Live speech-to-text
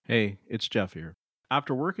Hey, it's Jeff here.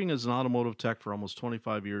 After working as an automotive tech for almost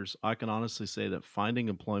 25 years, I can honestly say that finding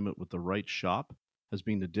employment with the right shop has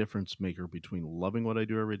been the difference maker between loving what I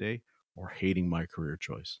do every day or hating my career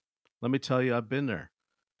choice. Let me tell you, I've been there,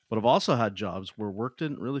 but I've also had jobs where work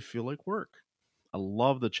didn't really feel like work. I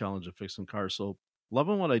love the challenge of fixing cars, so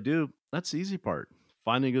loving what I do, that's the easy part.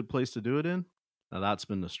 Finding a good place to do it in, now that's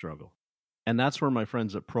been the struggle. And that's where my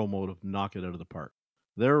friends at ProMotive knock it out of the park.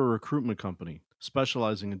 They're a recruitment company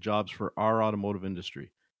specializing in jobs for our automotive industry.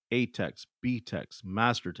 A techs, B techs,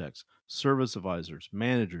 master techs, service advisors,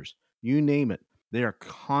 managers, you name it. They are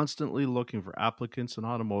constantly looking for applicants in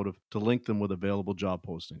automotive to link them with available job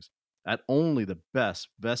postings at only the best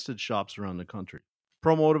vested shops around the country.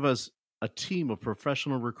 ProMotive has a team of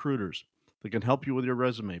professional recruiters that can help you with your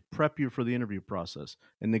resume, prep you for the interview process,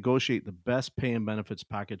 and negotiate the best pay and benefits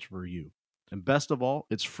package for you. And best of all,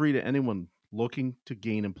 it's free to anyone looking to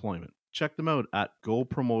gain employment. Check them out at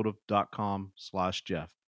gopromotive.com/Jeff.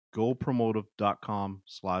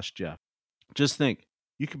 gopromotive.com/Jeff. Just think,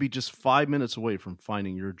 you could be just 5 minutes away from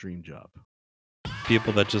finding your dream job.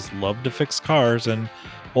 People that just love to fix cars, and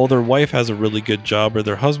their wife has a really good job or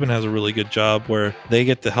their husband has a really good job where they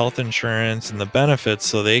get the health insurance and the benefits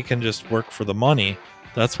so they can just work for the money.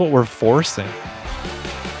 That's what we're forcing.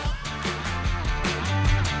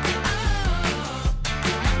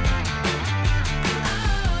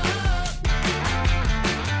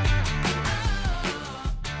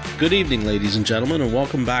 Good evening, ladies and gentlemen, and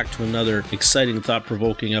welcome back to another exciting,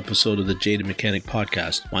 thought-provoking episode of the Jaded Mechanic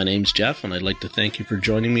podcast. My name's Jeff, and I'd like to thank you for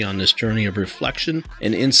joining me on this journey of reflection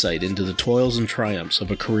and insight into the toils and triumphs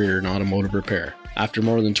of a career in automotive repair. After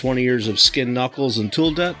more than 20 years of skin, knuckles, and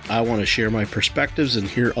tool debt, I want to share my perspectives and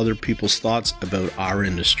hear other people's thoughts about our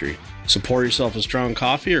industry. So pour yourself a strong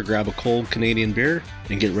coffee or grab a cold Canadian beer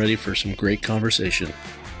and get ready for some great conversation.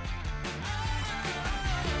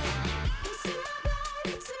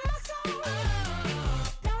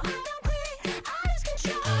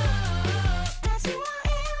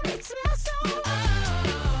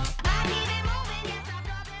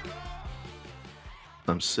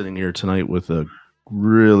 I'm sitting here tonight with a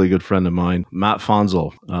really good friend of mine, Matt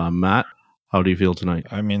Fonslow. Matt, how do you feel tonight?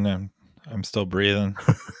 I mean, I'm still breathing,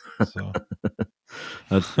 so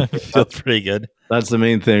That's I feel pretty good. That's the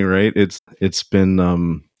main thing, right? It's been a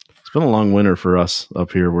long winter for us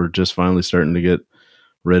up here. We're just finally starting to get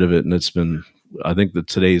rid of it, and I think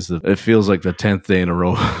that it feels like the 10th day in a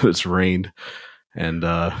row it's rained, and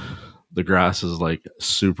the grass is like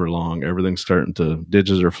super long. Everything's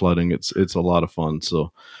ditches are flooding. It's a lot of fun.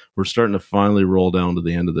 So we're starting to finally roll down to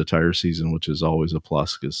the end of the tire season, which is always a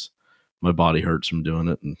plus because my body hurts from doing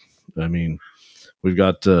it. And I mean, we've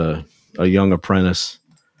got a young apprentice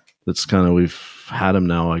we've had him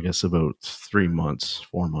now, I guess, about 4 months,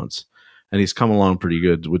 and he's come along pretty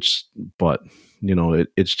good, but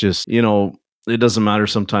it's just, it doesn't matter.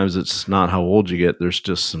 Sometimes it's not how old you get. There's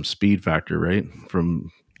just some speed factor, right?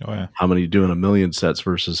 From how many doing 1,000,000 sets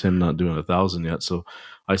versus him not doing 1,000 yet. So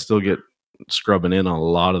I still get scrubbing in on a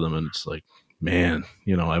lot of them. And it's like, man,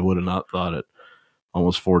 I would have not thought at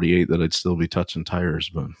almost 48 that I'd still be touching tires,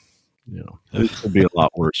 but it could be a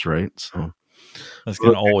lot worse, right? So That's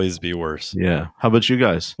going to always be worse. Yeah. How about you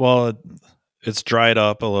guys? Well, it's dried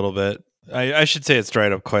up a little bit. I should say it's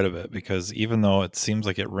dried up quite a bit, because even though it seems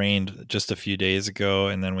like it rained just a few days ago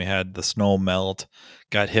and then we had the snow melt,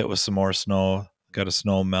 got hit with some more snow, got a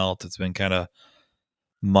snow melt. It's been kind of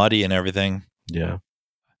muddy and everything. Yeah.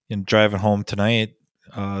 And driving home tonight,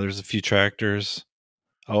 there's a few tractors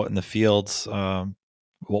out in the fields.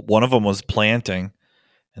 One of them was planting,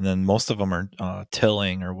 and then most of them are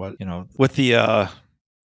tilling or what, with the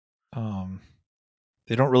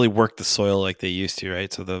they don't really work the soil like they used to,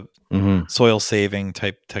 right? So the soil saving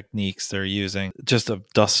type techniques they're using, just a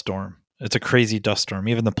dust storm. It's a crazy dust storm.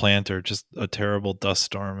 Even the planter, just a terrible dust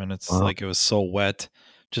storm. And it's like it was so wet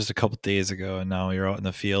just a couple days ago, and now you're out in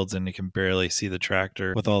the fields and you can barely see the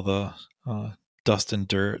tractor with all the dust and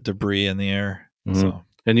dirt, debris in the air. So,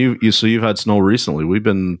 and you've had snow recently. We've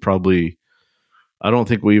been I don't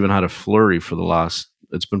think we even had a flurry for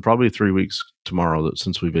it's been probably 3 weeks tomorrow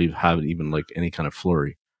since we've had even like any kind of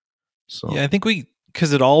flurry. So yeah, I think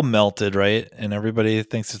because it all melted, right? And everybody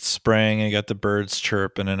thinks it's spring, and you got the birds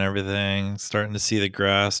chirping and everything, starting to see the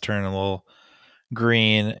grass turn a little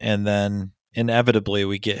green, and then inevitably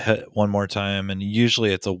we get hit one more time, and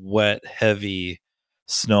usually it's a wet, heavy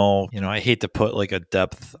snow. I hate to put like a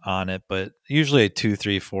depth on it, but usually 2,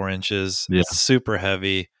 3, 4 inches. Yeah. It's super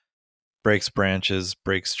heavy, breaks branches,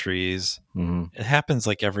 breaks trees. It happens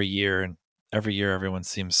like every year, and every year everyone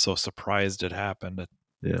seems so surprised it happened.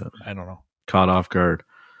 Yeah, I don't know. Caught off guard.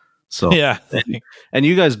 So Yeah. and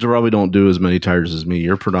you guys probably don't do as many tires as me.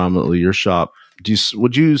 You're predominantly your shop.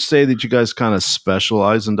 Would you say that you guys kind of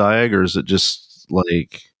specialize in Diag, or is it just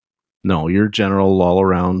like no? You're general all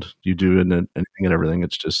around. You do anything and everything.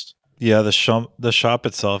 It's just Yeah, the shop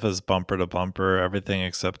itself is bumper to bumper, everything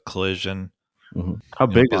except collision. How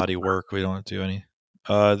big is body work? We don't do any.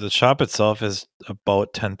 The shop itself is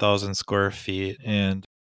about 10,000 square feet, and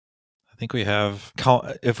I think we have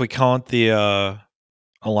if we count the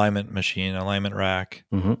alignment machine, alignment rack.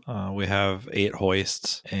 We have 8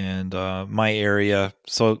 hoists, and my area.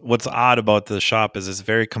 So what's odd about the shop is it's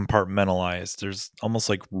very compartmentalized. There's almost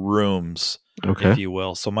like rooms, okay? if you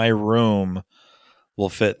will. So my room will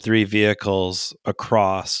fit 3 vehicles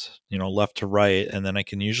across, left to right, and then I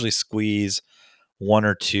can usually squeeze 1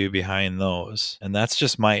 or 2 behind those. And that's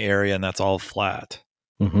just my area, and that's all flat.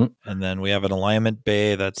 And then we have an alignment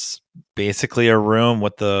bay that's basically a room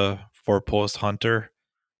with the 4-post Hunter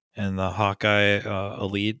and the Hawkeye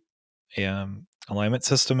Elite alignment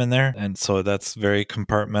system in there. And so that's very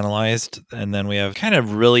compartmentalized. And then we have kind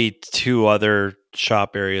of really 2 other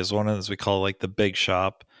shop areas. One is we call like the big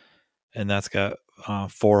shop, and that's got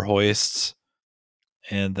 4 hoists.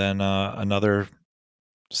 And then another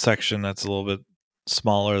section that's a little bit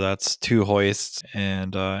smaller, that's 2 hoists.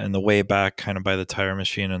 And in the way back, kind of by the tire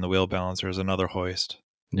machine and the wheel balancer, is another hoist.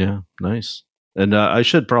 Yeah, nice. And I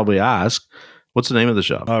should probably ask, what's the name of the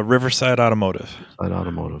shop? Riverside Automotive. Riverside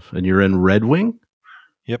Automotive. And you're in Red Wing?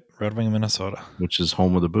 Yep, Red Wing, Minnesota. Which is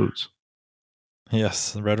home of the boots.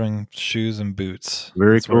 Yes, the Red Wing shoes and boots.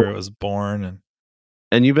 Very That's cool. where it was born.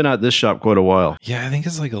 And you've been at this shop quite a while. Yeah, I think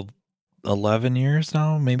it's like 11 years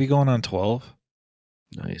now, maybe going on 12.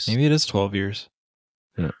 Nice. Maybe it is 12 years.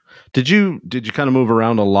 Yeah. Did you kind of move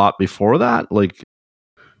around a lot before that? Like,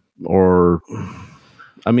 or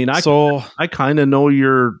I mean, I kind of know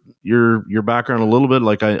your background a little bit.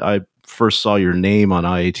 Like I first saw your name on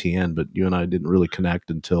IATN, but you and I didn't really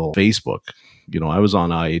connect until Facebook. I was on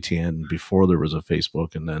IATN before there was a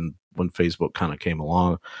Facebook, and then when Facebook kind of came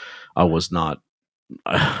along, I was not.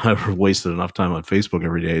 I wasted enough time on Facebook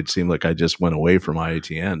every day. It seemed like I just went away from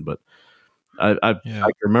IATN, but I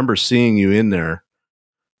remember seeing you in there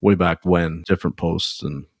way back when, different posts,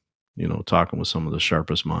 and talking with some of the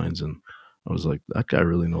sharpest minds, and I was like, that guy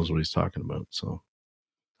really knows what he's talking about. So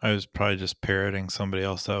I was probably just parroting somebody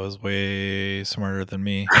else that was way smarter than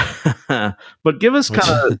me. But give us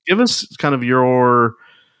kind of your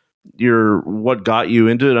what got you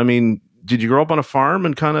into it. I mean, did you grow up on a farm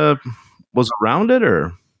and kind of was around it,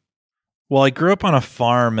 or? Well, I grew up on a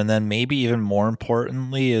farm, and then maybe even more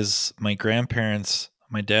importantly is my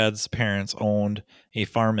dad's parents owned a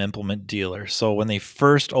farm implement dealer. So when they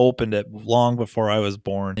first opened it, long before I was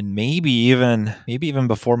born, and maybe even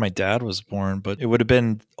before my dad was born, but it would have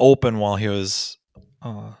been open while he was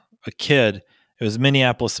a kid. It was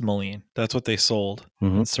Minneapolis and Moline. That's what they sold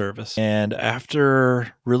in service. And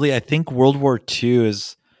after really, I think World War II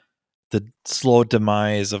is the slow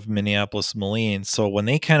demise of Minneapolis and Moline. So when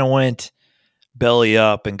they kind of went belly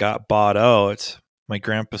up and got bought out, my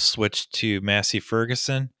grandpa switched to Massey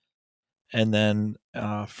Ferguson. And then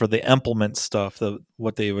for the implement stuff,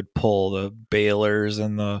 what they would pull, the balers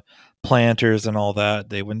and the planters and all that,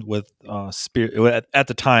 they went with at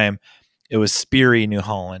the time, it was Sperry, New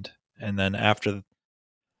Holland. And then after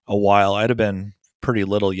a while, I'd have been pretty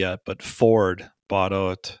little yet, but Ford bought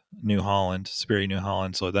out New Holland, Sperry, New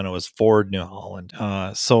Holland. So then it was Ford, New Holland.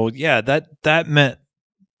 So yeah, that meant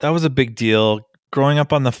that was a big deal. Growing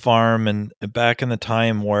up on the farm and back in the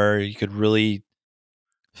time where you could really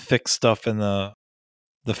fix stuff in the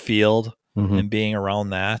field, and being around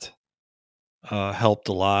that helped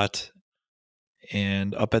a lot.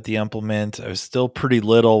 And up at the implement, I was still pretty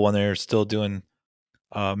little when they were still doing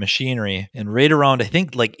machinery. And right around, I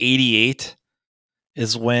think like 88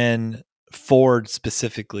 is when Ford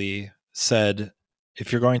specifically said,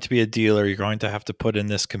 if you're going to be a dealer, you're going to have to put in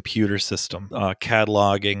this computer system,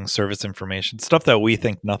 cataloging, service information, stuff that we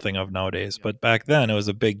think nothing of nowadays. But back then, it was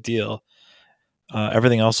a big deal.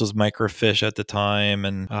 Everything else was microfiche at the time,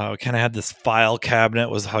 and we kind of had this file cabinet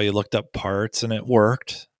was how you looked up parts, and it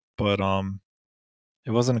worked, but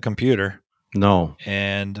it wasn't a computer. No.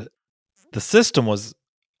 And the system was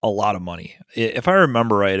a lot of money. If I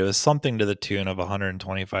remember right, it was something to the tune of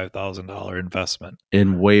 $125,000 investment.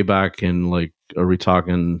 In way back in, like, are we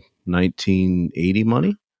talking 1980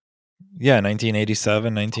 money? Yeah,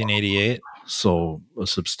 1987, 1988. So a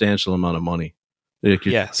substantial amount of money.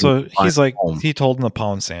 Yeah, so he's like, he told him the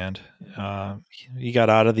pound sand. He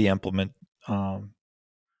got out of the implement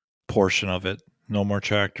portion of it. No more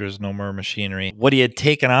tractors, no more machinery. What he had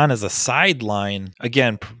taken on as a sideline,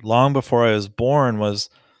 again, long before I was born, was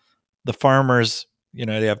the farmers,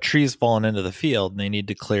 they have trees falling into the field and they need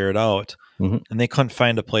to clear it out. Mhm. And they couldn't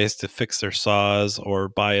find a place to fix their saws or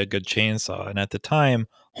buy a good chainsaw. And at the time,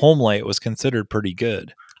 Homelight was considered pretty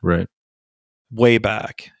good. Right. Way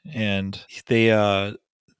back. And they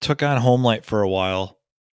took on Homelight for a while.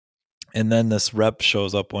 And then this rep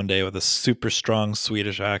shows up one day with a super strong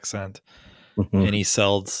Swedish accent. Mhm. And he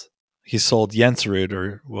sold Jensrud,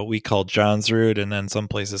 or what we call Johnsrud, and then some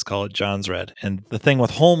places call it Johnsred. And the thing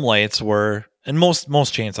with Homelights were, and most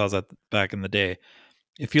chainsaws back in the day,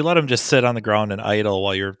 if you let them just sit on the ground and idle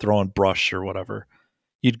while you're throwing brush or whatever,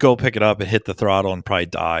 you'd go pick it up and hit the throttle and probably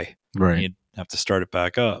die. Right. And you'd have to start it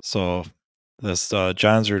back up. So this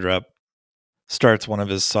Johnsrud rep starts one of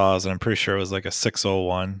his saws, and I'm pretty sure it was like a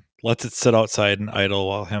 601, lets it sit outside and idle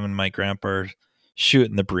while him and my grandpa are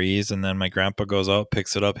shooting the breeze. And then my grandpa goes out,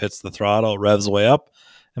 picks it up, hits the throttle, revs way up.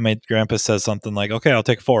 And my grandpa says something like, okay, I'll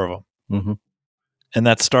take 4 of them. Mhm. And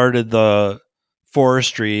that started the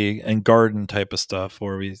forestry and garden type of stuff,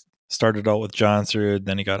 where we started out with Johnsrud,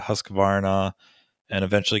 then he got Husqvarna, and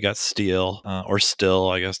eventually got Steel, or Still,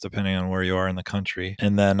 I guess, depending on where you are in the country.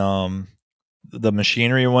 And then the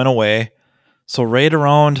machinery went away. So right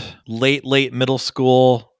around late middle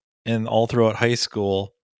school and all throughout high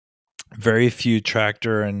school, very few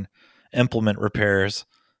tractor and implement repairs,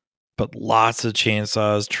 but lots of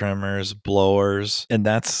chainsaws, trimmers, blowers. And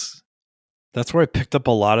that's where I picked up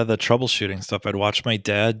a lot of the troubleshooting stuff. I'd watch my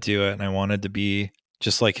dad do it, and I wanted to be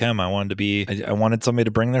just like him. I wanted somebody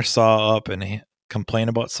to bring their saw up and complain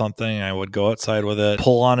about something. I would go outside with it,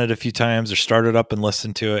 pull on it a few times, or start it up and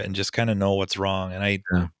listen to it and just kind of know what's wrong. And I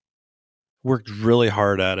worked really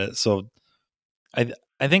hard at it. So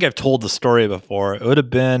I think I've told the story before. It would have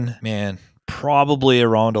been, probably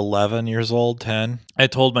around 11 years old, 10. I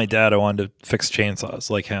told my dad I wanted to fix chainsaws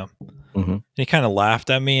like him. Mhm. And he kind of laughed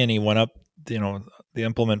at me, and he went up, the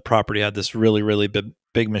implement property had this really, really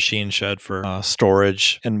big machine shed for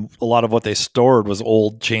storage. And a lot of what they stored was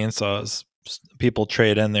old chainsaws. People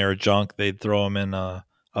trade in their junk. They'd throw them in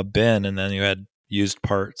a bin, and then you had used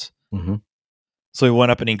parts. Mhm. So he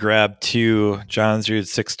went up and he grabbed 2 Johnsrud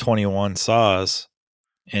 621 saws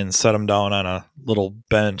and set them down on a little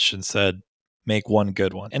bench and said, make one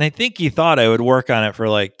good one. And I think he thought I would work on it for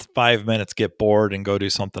like 5 minutes, get bored, and go do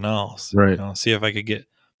something else. Right. See if I could get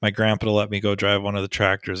my grandpa to let me go drive one of the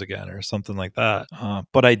tractors again or something like that.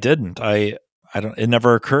 But I didn't. It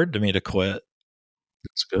never occurred to me to quit.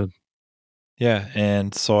 That's good. Yeah.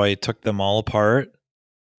 And so I took them all apart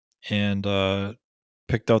and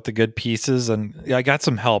picked out the good pieces, and I got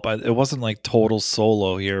some help. It wasn't like total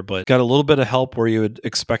solo here, but got a little bit of help where you would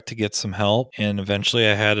expect to get some help. And eventually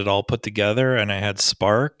I had it all put together, and I had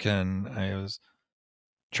spark, and I was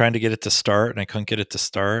trying to get it to start, and I couldn't get it to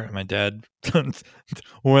start. And my dad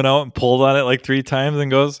went out and pulled on it like 3 times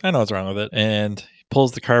and goes, I know what's wrong with it. And he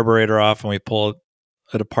pulls the carburetor off, and we pull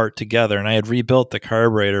it apart together. And I had rebuilt the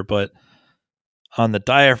carburetor, but on the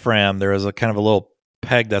diaphragm, there was a kind of a little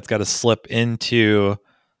peg that's got to slip into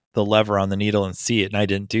the lever on the needle and see it. And I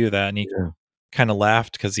didn't do that. And he kind of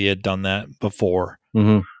laughed because he had done that before.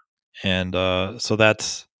 Mhm. And so then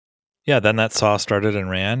that saw started and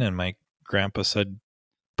ran. And my grandpa said,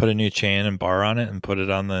 put a new chain and bar on it and put it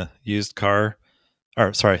on the the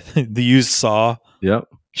used saw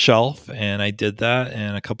shelf. And I did that.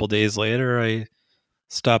 And a couple days later, I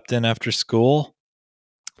stopped in after school.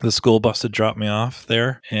 The school bus had dropped me off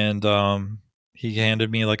there, and he handed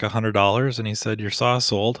me like $100, and he said, "Your saw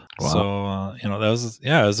sold." Wow. So it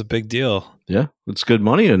was a big deal. Yeah, it's good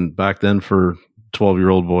money, and back then for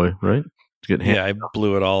 12-year-old boy, right? To get I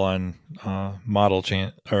blew it all on model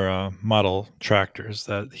tractors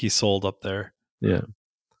that he sold up there. Yeah.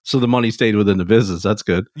 So the money stayed within the business. That's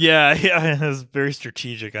good. Yeah, it was very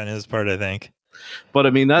strategic on his part, I think. But I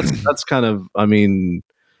mean, that's kind of,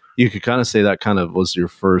 you could kind of say that kind of was your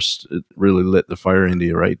first, it really lit the fire into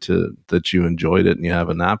you, right? That you enjoyed it and you have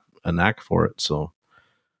a knack for it. So,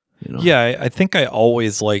 Yeah, I think I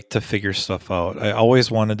always liked to figure stuff out. I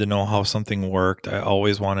always wanted to know how something worked. I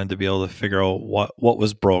always wanted to be able to figure out what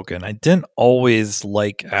was broken. I didn't always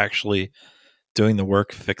like actually doing the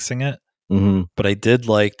work fixing it, but I did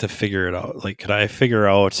like to figure it out. Like, could I figure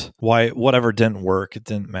out why whatever didn't work? It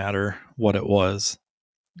didn't matter what it was.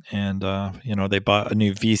 And they bought a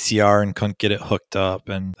new VCR and couldn't get it hooked up,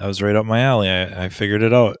 and that was right up my alley. I figured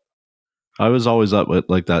it out. I was always up with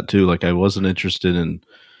like that too. Like I wasn't interested in,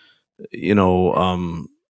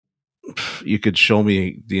 you could show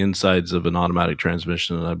me the insides of an automatic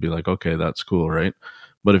transmission and I'd be like, okay, that's cool, right?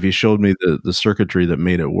 But if you showed me the circuitry that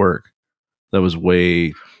made it work, that was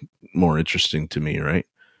way more interesting to me, right?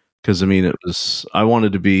 Because I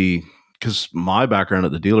wanted to be because my background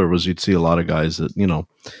at the dealer was you'd see a lot of guys that,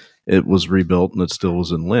 it was rebuilt and it still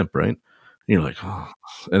was in limp, right? And you're like, oh,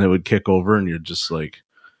 and it would kick over and you're just like,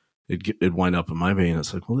 it'd wind up in my vein.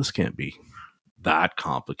 It's like, well, this can't be that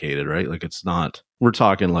complicated, right? Like it's not, we're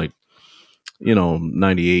talking like,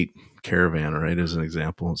 98 Caravan, right? As an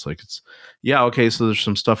example. It's like, yeah, okay. So there's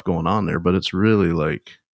some stuff going on there, but it's really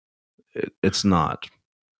like, it's not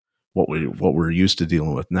what we're used to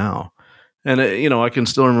dealing with now. And I can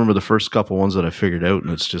still remember the first couple ones that I figured out,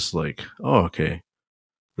 and it's just like, oh, okay,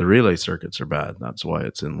 the relay circuits are bad. That's why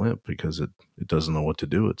it's in limp, because it doesn't know what to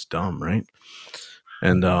do. It's dumb, right?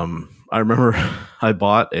 And I remember I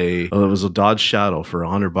bought it was a Dodge Shadow for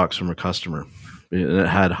 $100 from a customer, and it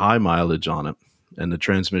had high mileage on it, and the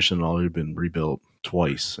transmission had already been rebuilt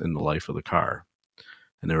twice in the life of the car.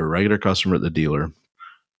 And they were a regular customer at the dealer,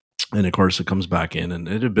 and of course it comes back in, and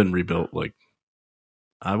it had been rebuilt like,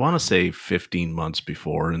 I want to say 15 months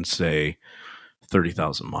before, and say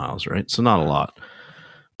 30,000 miles, right? So not a lot,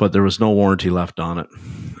 but there was no warranty left on it.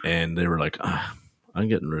 And they were like, I'm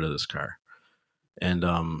getting rid of this car. And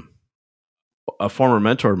a former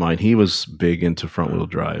mentor of mine, he was big into front wheel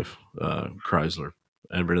drive, Chrysler,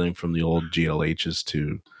 everything from the old GLHs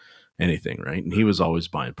to anything, right? And he was always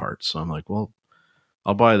buying parts. So I'm like, well,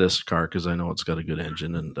 I'll buy this car because I know it's got a good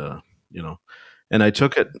engine. And, and I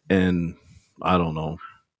took it, and I don't know,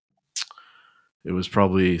 it was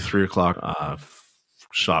probably 3:00.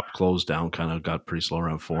 Shop closed down, kind of got pretty slow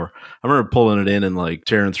around 4. I remember pulling it in and like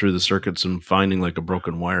tearing through the circuits and finding like a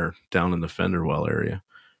broken wire down in the fender well area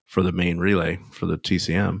for the main relay for the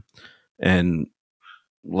TCM. And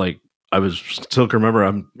like, I was still can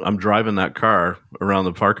remember I'm driving that car around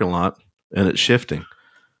the parking lot, and it's shifting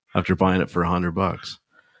after buying it for $100.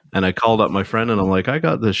 And I called up my friend, and I'm like, I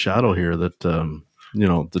got this Shadow here that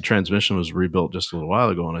the transmission was rebuilt just a little while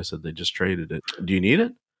ago. And I said, they just traded it. Do you need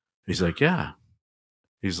it? He's like, yeah.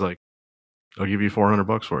 He's like, I'll give you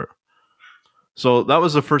 $400 for it. So that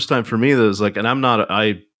was the first time for me that was like, and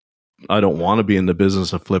I don't want to be in the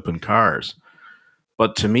business of flipping cars,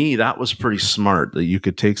 but to me, that was pretty smart that you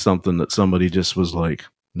could take something that somebody just was like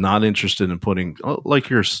not interested in putting, like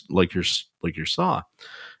your saw,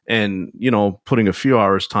 and, putting a few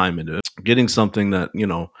hours time into it, getting something that,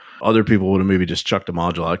 other people would have maybe just chucked a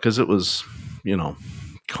module out because it was,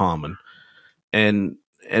 common,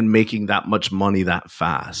 and making that much money that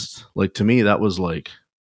fast. Like, to me, that was like,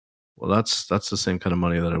 well, that's the same kind of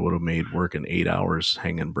money that I would have made working 8 hours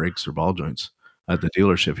hanging brakes or ball joints at the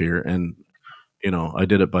dealership here. And, I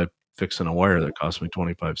did it by fixing a wire that cost me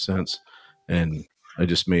 25 cents. And I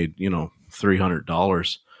just made,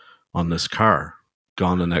 $300 on this car,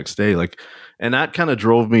 gone the next day. Like, and that kind of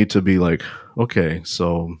drove me to be like, okay,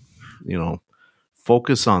 so,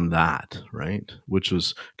 focus on that, right? Which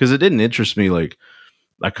was, because it didn't interest me. Like,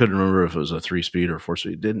 I couldn't remember if it was a 3-speed or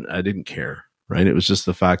 4-speed. I didn't care, right? It was just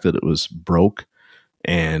the fact that it was broke,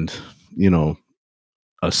 and,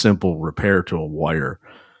 a simple repair to a wire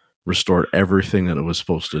restored everything that it was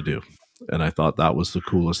supposed to do. And I thought that was the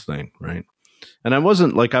coolest thing, right? And I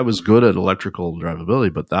wasn't like, I was good at electrical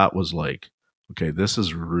drivability, but that was like, okay, this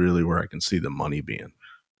is really where I can see the money being,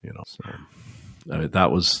 So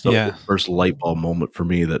that was the first light bulb moment for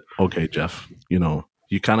me that, okay, Jeff,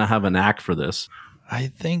 you kind of have a knack for this.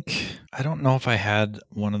 I don't know if I had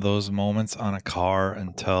one of those moments on a car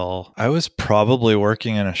until I was probably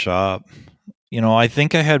working in a shop. I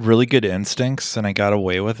think I had really good instincts, and I got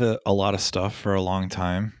away with it, a lot of stuff for a long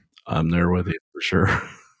time. I'm there with you for sure.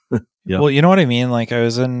 Yeah. Well, you know what I mean? Like, I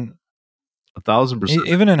was in 1,000%.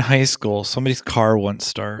 Even in high school, somebody's car wouldn't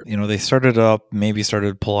start. They started up, maybe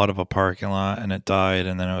started to pull out of a parking lot, and it died.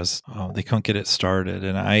 And then it was, they couldn't get it started.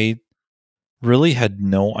 And I really had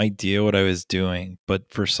no idea what I was doing. But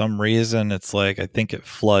for some reason, it's like, I think it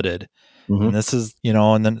flooded. Mm-hmm. And this is, in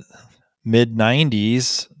the mid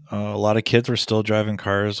 90s, a lot of kids were still driving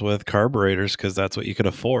cars with carburetors because that's what you could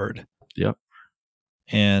afford. Yep.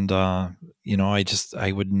 And,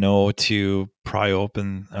 I would know to pry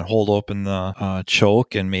open and hold open the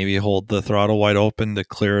choke, and maybe hold the throttle wide open to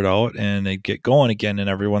clear it out, and it'd get going again. And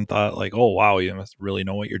everyone thought like, oh, wow, you must really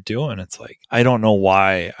know what you're doing. It's like, I don't know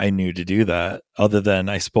why I knew to do that, other than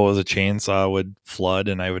I suppose a chainsaw would flood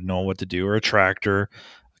and I would know what to do, or a tractor,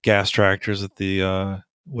 gas tractors at the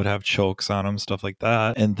would have chokes on them, stuff like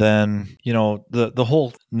that. And then,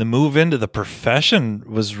 the move into the profession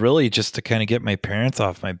was really just to kind of get my parents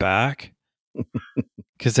off my back.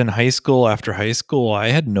 Because in after high school, I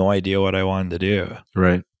had no idea what I wanted to do.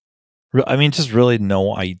 Right. I mean, just really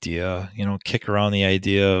no idea, kick around the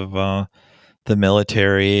idea of the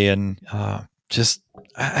military, and just,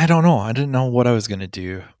 I don't know. I didn't know what I was going to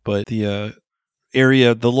do. But the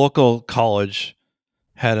area, the local college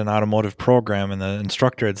had an automotive program, and the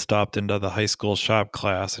instructor had stopped into the high school shop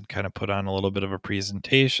class and kind of put on a little bit of a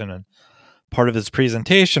presentation. And part of his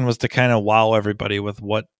presentation was to kind of wow everybody with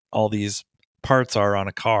what all these parts are on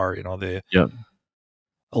a car, the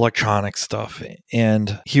electronic stuff.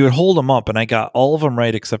 And he would hold them up, and I got all of them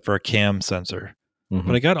right except for a cam sensor.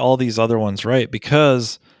 But I got all these other ones right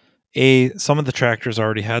because A, some of the tractors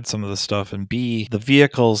already had some of the stuff, and B, the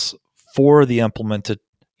vehicles for the implement to,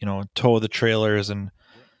 tow the trailers and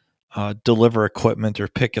deliver equipment or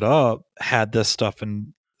pick it up had this stuff,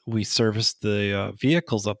 and we serviced the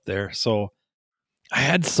vehicles up there. So I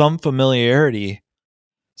had some familiarity.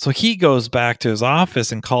 So he goes back to his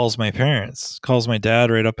office and calls my dad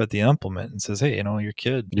right up at the implement and says, "Hey, your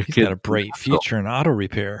kid, he's got a bright future in auto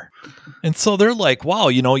repair." And so they're like, "Wow,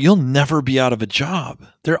 you'll never be out of a job.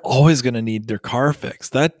 They're always going to need their car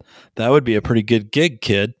fixed. That would be a pretty good gig,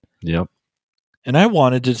 kid." Yep. And I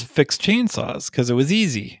wanted to fix chainsaws because it was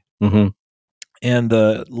easy. And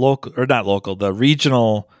the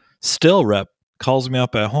regional still rep calls me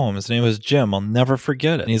up at home. His name was Jim. I'll never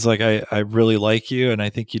forget it. And he's like, I really like you, and I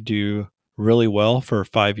think you do really well for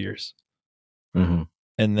 5 years. And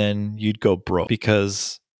then you'd go broke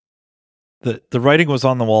because the writing was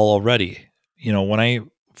on the wall already. When I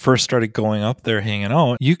first started going up there hanging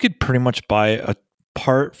out, you could pretty much buy a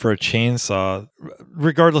part for a chainsaw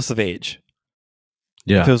regardless of age.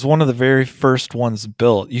 Yeah. If it was one of the very first ones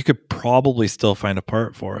built, you could probably still find a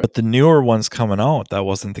part for it. But the newer ones coming out, that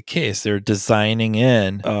wasn't the case. They're designed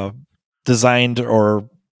or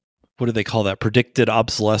what do they call that? Predicted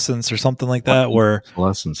obsolescence or something like that. Where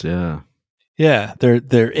obsolescence, yeah. Yeah,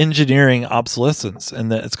 they're engineering obsolescence,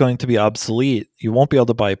 and that it's going to be obsolete. You won't be able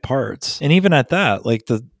to buy parts. And even at that, like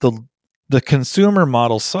the consumer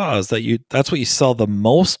model saws that's what you sell the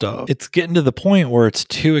most of. It's getting to the point where it's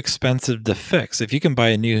too expensive to fix. If you can buy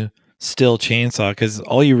a new Stihl chainsaw, because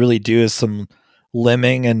all you really do is some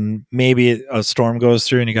limbing and maybe a storm goes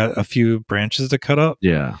through and you got a few branches to cut up.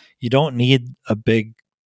 Yeah. You don't need a big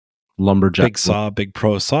lumberjack, big saw, big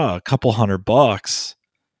pro saw. A couple $100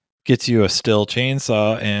 gets you a Stihl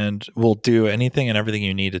chainsaw and will do anything and everything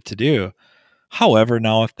you need it to do. However,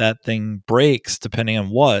 now if that thing breaks, depending on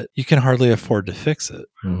what, you can hardly afford to fix it.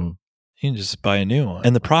 You can just buy a new one.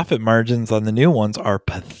 And the profit margins on the new ones are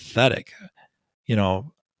pathetic.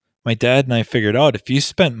 My dad and I figured out if you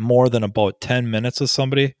spent more than about 10 minutes with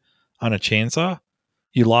somebody on a chainsaw,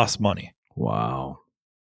 you lost money. Wow.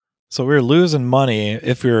 So we were losing money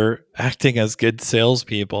if we were acting as good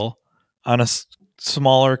salespeople on a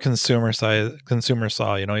smaller consumer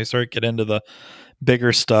saw. You start getting into the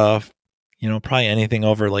bigger stuff, probably anything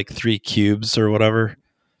over like 3 cubes or whatever,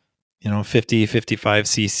 50, 55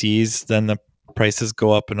 cc's, then the prices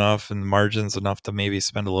go up enough and the margins enough to maybe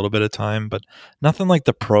spend a little bit of time, but nothing like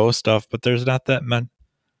the pro stuff. But there's not that many.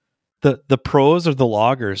 The pros or the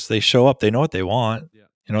loggers, they show up, they know what they want.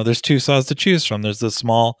 There's 2 saws to choose from. There's the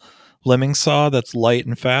small limbing saw that's light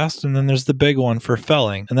and fast, and then there's the big one for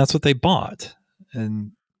felling, and that's what they bought.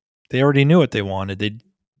 And they already knew what they wanted. They'd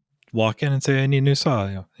walk in and say, "I need a new saw.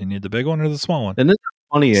 You need the big one or the small one?" And it's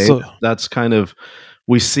funny, that's kind of,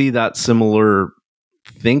 we see that similar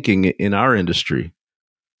thinking in our industry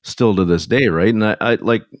still to this day, right? And I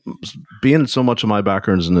like, being so much of my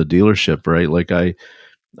background is in the dealership, right? Like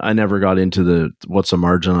I never got into what's a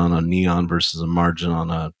margin on a Neon versus a margin on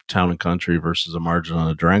a Town and Country versus a margin on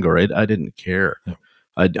a Durango, right? I didn't care. Yeah.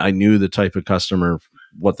 I knew the type of customer,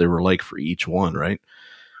 what they were like for each one, right?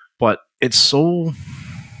 But it's so,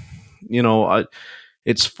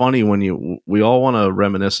 it's funny when we all want to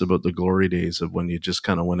reminisce about the glory days of when you just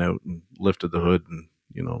kind of went out and lifted the hood and,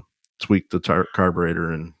 tweaked the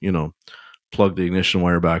carburetor and, plugged the ignition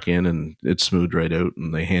wire back in and it smoothed right out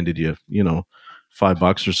and they handed you,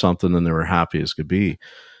 $5 or something and they were happy as could be.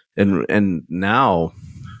 And now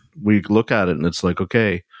we look at it and it's like,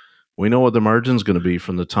 okay, we know what the margin's going to be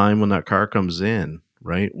from the time when that car comes in,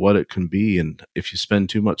 right? What it can be. And if you spend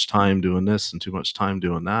too much time doing this and too much time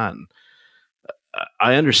doing that, and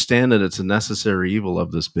I understand that it's a necessary evil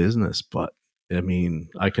of this business, but I mean,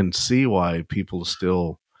 I can see why people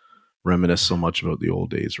still reminisce so much about the old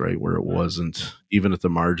days, right? Where it wasn't, even if the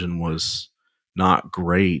margin was not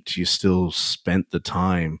great, you still spent the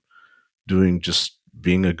time just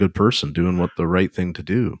being a good person, doing what the right thing to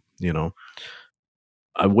do.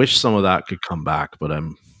 I wish some of that could come back, but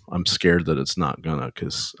I'm scared that it's not gonna,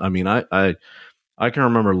 because I mean, I can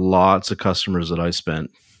remember lots of customers that I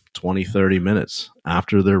spent 20, 30 minutes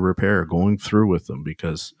after their repair going through with them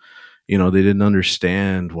because, they didn't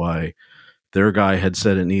understand why their guy had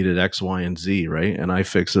said it needed X, Y, and Z, right? And I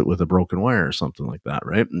fix it with a broken wire or something like that,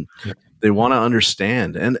 right? And They want to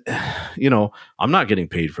understand. And, I'm not getting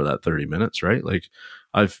paid for that 30 minutes, right? Like,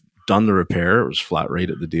 I've done the repair. It was flat rate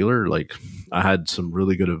at the dealer. Like, I had some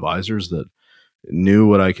really good advisors that knew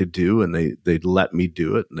what I could do, and they'd let me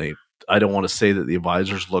do it. And I don't want to say that the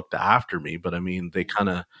advisors looked after me, but I mean, they kind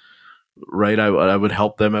of, right. I would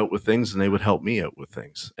help them out with things, and they would help me out with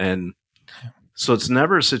things. And so it's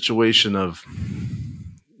never a situation of,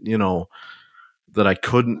 that I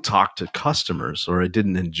couldn't talk to customers or I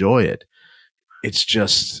didn't enjoy it. It's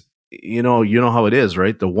just, how it is,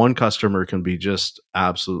 right? The one customer can be just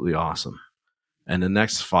absolutely awesome, and the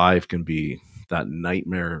next five can be that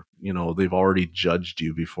nightmare. They've already judged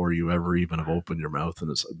you before you ever even have opened your mouth, and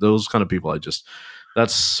it's those kind of people.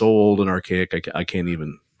 That's so old and archaic. I can't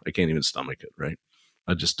even stomach it, right?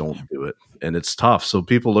 I just don't do it, and it's tough. So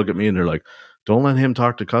people look at me and they're like, "Don't let him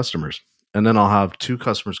talk to customers." And then I'll have two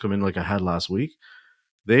customers come in, like I had last week.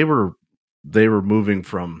 They were moving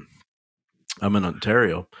from. I'm in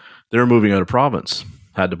Ontario. They were moving out of province.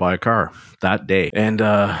 Had to buy a car that day, and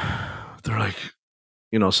they're like,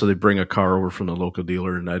 so they bring a car over from the local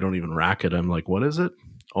dealer, and I don't even rack it. I'm like, "What is it?"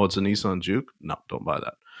 "Oh, it's a Nissan Juke." "No, don't buy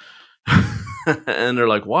that." And they're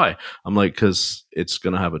like, "Why?" I'm like, "Because it's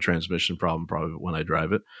going to have a transmission problem probably when I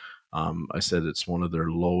drive it." I said it's one of their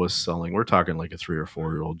lowest selling. We're talking like a 3 or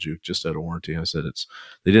 4 year old Juke just out of warranty. I said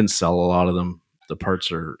they didn't sell a lot of them. The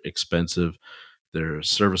parts are expensive. Their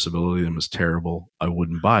serviceability of them is terrible. I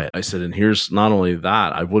wouldn't buy it. I said, and here's not only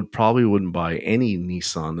that, I probably wouldn't buy any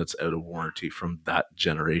Nissan that's out of warranty from that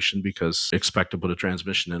generation, because expect to put a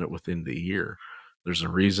transmission in it within the year. There's a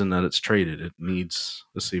reason that it's traded. It needs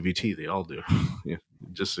a CVT. They all do. You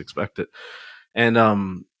just expect it. And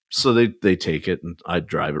so they take it, and I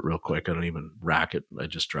drive it real quick. I don't even rack it. I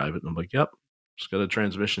just drive it, and I'm like, "Yep, it's got a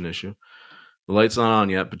transmission issue. The light's not on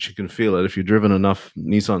yet, but you can feel it. If you've driven enough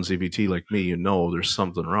Nissan CVT like me, there's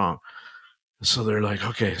something wrong." So they're like,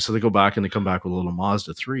 "Okay." So they go back and they come back with a little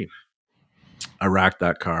Mazda 3. I rack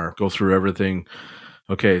that car, go through everything.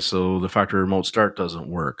 "Okay, so the factory remote start doesn't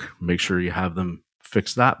work. Make sure you have them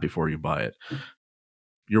fix that before you buy it.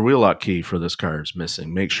 Your wheel lock key for this car is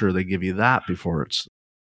missing. Make sure they give you that before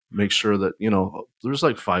make sure that, there's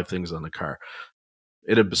like 5 things on the car.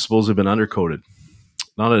 It had supposedly been undercoated.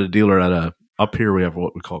 Not at a dealer, up here we have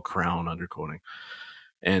what we call crown undercoating.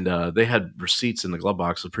 And they had receipts in the glove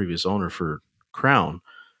box of the previous owner for crown.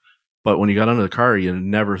 But when you got under the car, you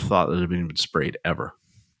never thought that it had been sprayed ever.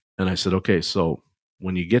 And I said, "Okay, so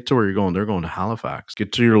when you get to where you're going, they're going to Halifax.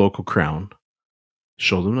 Get to your local crown,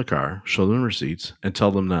 show them the car, show them receipts, and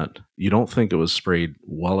tell them that you don't think it was sprayed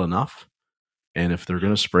well enough. And if they're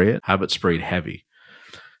going to spray it, have it sprayed heavy."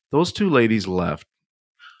 Those 2 ladies left,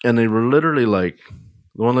 and they were literally like,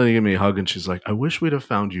 the one lady gave me a hug, and she's like, "I wish we'd have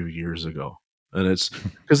found you years ago." And it's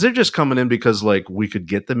because they're just coming in because like we could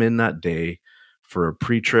get them in that day for a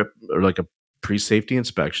pre-trip or like a pre-safety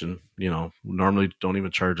inspection. Normally don't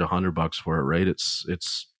even charge $100 for it, right?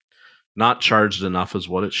 It's not charged enough as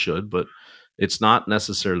what it should, but it's not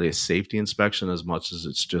necessarily a safety inspection as much as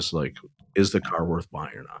it's just like, is the car worth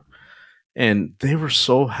buying or not? And they were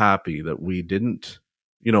so happy that we didn't,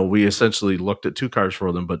 we essentially looked at 2 cars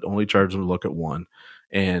for them, but only charged them to look at one,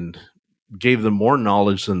 and gave them more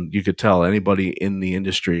knowledge than you could tell anybody in the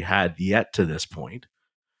industry had yet to this point.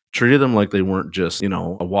 Treated them like they weren't just, a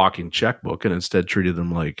walking checkbook, and instead treated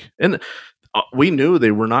them like, and we knew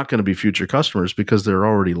they were not going to be future customers because they're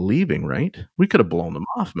already leaving, right? We could have blown them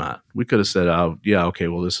off, Matt. We could have said, "Oh, yeah, okay,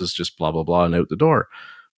 well, this is just blah, blah, blah," and out the door.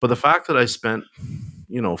 But the fact that I spent,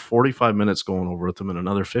 45 minutes going over with them and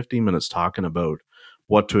another 15 minutes talking about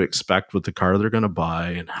what to expect with the car they're going to buy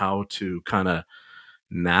and how to kind of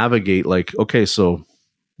navigate, like, okay, so,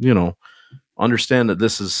 understand that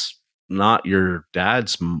this is not your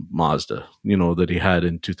dad's Mazda, that he had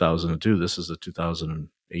in 2002. This is a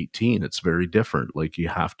 2018. It's very different. Like, you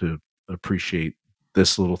have to appreciate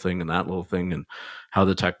this little thing and that little thing and how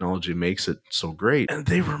the technology makes it so great. And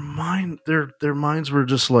they were their minds were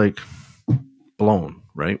just like blown,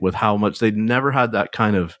 right? With how much they'd never had that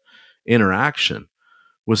kind of interaction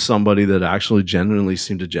with somebody that actually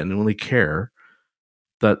seemed to genuinely care,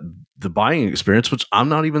 that the buying experience, which I'm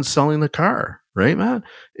not even selling the car, right, Matt,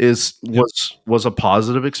 was a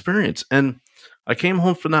positive experience. And I came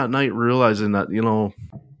home from that night realizing that,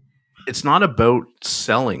 it's not about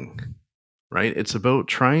selling, right? It's about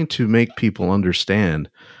trying to make people understand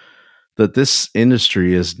that this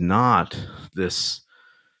industry is not this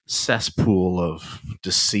cesspool of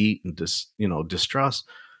deceit and distrust.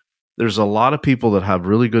 There's a lot of people that have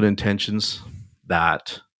really good intentions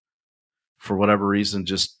that, for whatever reason,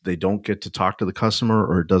 just they don't get to talk to the customer,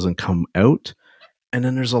 or it doesn't come out. And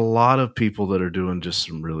then there's a lot of people that are doing just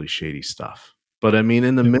some really shady stuff. But I mean,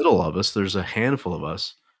 in the Yep. middle of us, there's a handful of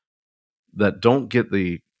us that don't get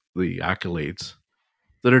the accolades,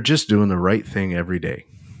 that are just doing the right thing every day,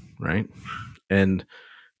 right? And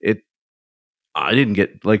I didn't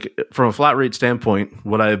get, like, from a flat rate standpoint,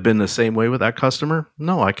 would I have been the same way with that customer?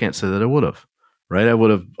 No, I can't say that I would have, right? I would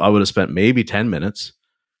have spent maybe 10 minutes,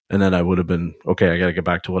 and then I would have been, okay, I got to get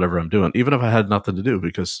back to whatever I'm doing, even if I had nothing to do,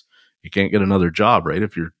 because you can't get another job, right?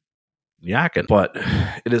 If you're yakking. But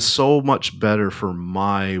it is so much better for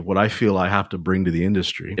what I feel I have to bring to the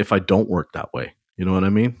industry if I don't work that way. You know what I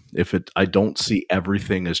mean? I don't see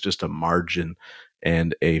everything as just a margin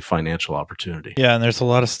and a financial opportunity. Yeah, and there's a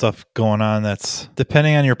lot of stuff going on that's,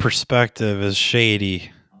 depending on your perspective, is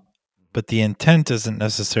shady, but the intent isn't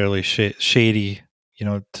necessarily shady,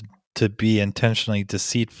 to be intentionally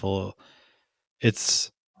deceitful.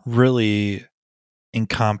 It's really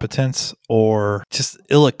incompetence or just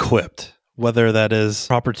ill-equipped, whether that is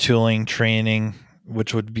proper tooling, training,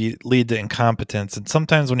 which would lead to incompetence. And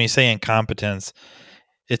sometimes when you say incompetence,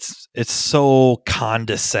 it's so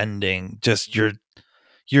condescending. Just you're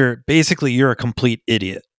a complete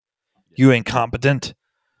idiot. You incompetent.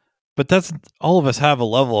 But that's, all of us have a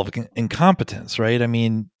level of incompetence, right? I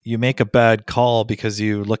mean, you make a bad call because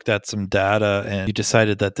you looked at some data and you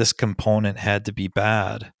decided that this component had to be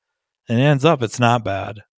bad. And it ends up it's not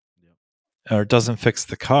bad, or it doesn't fix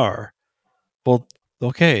the car. Well,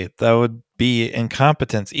 okay, that would be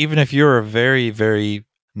incompetence. Even if you're a very, very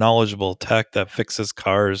knowledgeable tech that fixes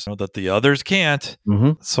cars that the others can't.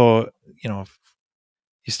 Mm-hmm. So,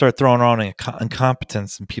 you start throwing around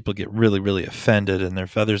incompetence and people get really, really offended and their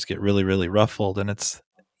feathers get really, really ruffled. And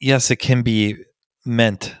yes, it can be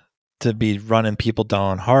meant to be running people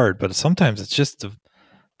down hard, but sometimes it's just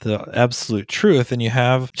the absolute truth. And you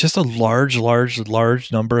have just a large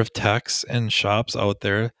number of techs and shops out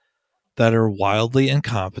there that are wildly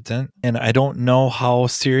incompetent. And I don't know how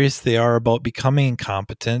serious they are about becoming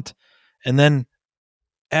incompetent. And then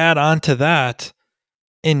add on to that,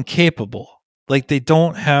 incapable. Like, they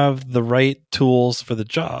don't have the right tools for the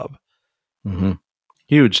job. Mm-hmm.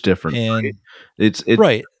 Huge difference. And right? It's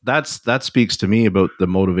right. That speaks to me about the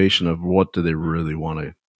motivation of what do they really want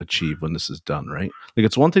to achieve when this is done, right? Like,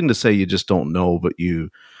 it's one thing to say you just don't know, but you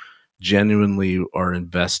genuinely are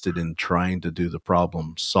invested in trying to do the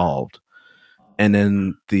problem solved. And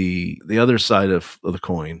then the other side of the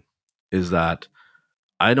coin is that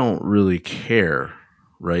I don't really care,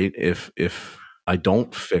 right? If I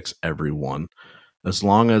don't fix everyone, as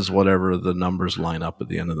long as whatever the numbers line up at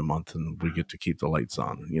the end of the month and we get to keep the lights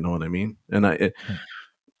on. You know what I mean? And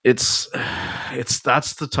it's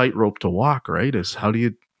that's the tightrope to walk, right? Is how do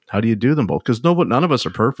you do them both? Because none of us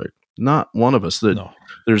are perfect. Not one of us. No.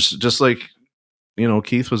 There's just like,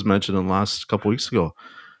 Keith was mentioning last couple weeks ago.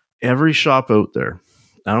 Every shop out there,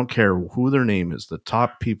 I don't care who their name is, the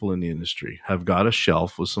top people in the industry have got a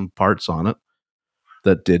shelf with some parts on it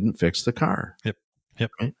that didn't fix the car. Yep.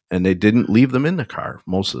 Right? And they didn't leave them in the car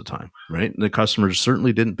most of the time, right? And the customers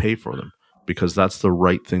certainly didn't pay for them because that's the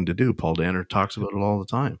right thing to do. Paul Danner talks about it all the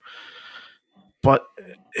time. But,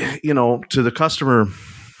 to the customer,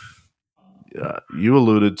 you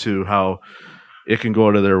alluded to how it can go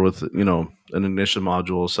out of there with, an ignition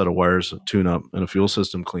module, a set of wires, a tune-up, and a fuel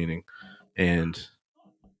system cleaning, and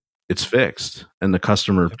it's fixed. And the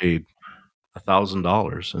customer paid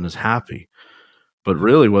 $1,000 and is happy. But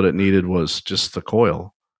really what it needed was just the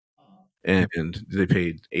coil. And they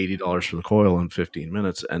paid $80 for the coil in 15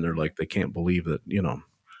 minutes, and they're like, they can't believe that,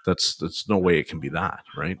 that's no way it can be that,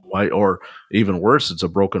 right? Why? Or even worse, it's a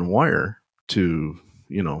broken wire to,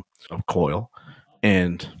 a coil.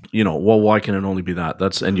 And, well, why can it only be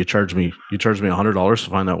that? And you charge me $100 to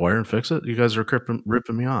find that wire and fix it? You guys are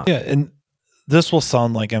ripping me off. Yeah, and this will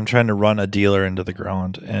sound like I'm trying to run a dealer into the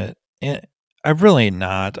ground, and I'm really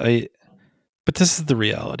not. But this is the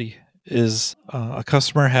reality. Is a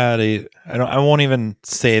customer had I won't even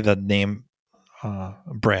say the name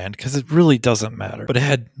brand because it really doesn't matter. But it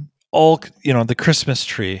had all the Christmas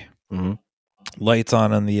tree lights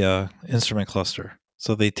on the instrument cluster.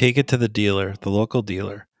 So they take it to the local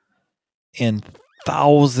dealer, and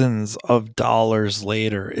thousands of dollars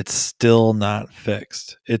later, it's still not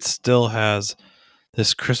fixed. It still has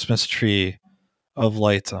this Christmas tree of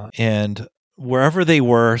lights on. And wherever they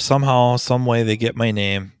were, somehow, some way, they get my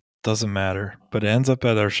name. Doesn't matter. But it ends up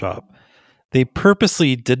at our shop. They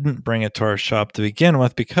purposely didn't bring it to our shop to begin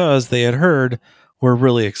with because they had heard we're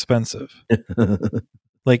really expensive.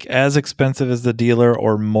 Like as expensive as the dealer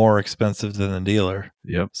or more expensive than the dealer.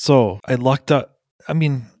 Yep. So I lucked out. I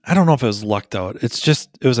mean, I don't know if it was lucked out. It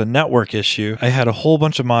was a network issue. I had a whole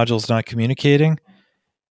bunch of modules not communicating.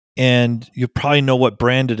 And you probably know what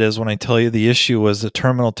brand it is when I tell you the issue was the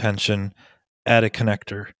terminal tension at a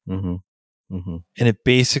connector. Mm-hmm. Mm-hmm. And it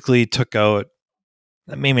basically took out,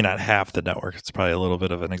 maybe not half the network. It's probably a little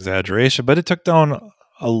bit of an exaggeration, but it took down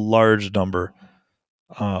a large number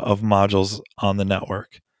of modules on the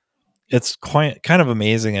network. It's kind of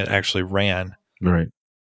amazing it actually ran. Right.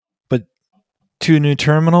 But 2 new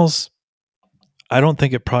terminals, I don't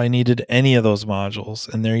think it probably needed any of those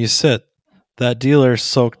modules. And there you sit. That dealer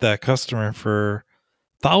soaked that customer for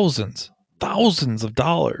thousands of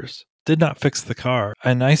dollars. Did not fix the car.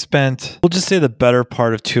 And I spent, we'll just say, the better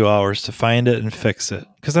part of 2 hours to find it and fix it.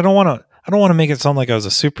 Because I don't want to make it sound like I was a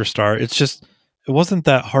superstar. It's just, it wasn't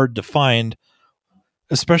that hard to find.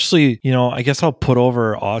 Especially, I guess I'll put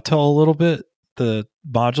over Auto a little bit, the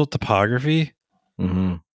module topography.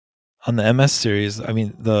 Mm-hmm. On the MS series, I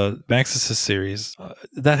mean, the Maxis series,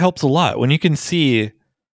 that helps a lot. When you can see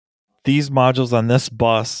these modules on this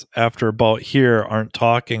bus after about here aren't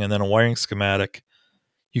talking and then a wiring schematic,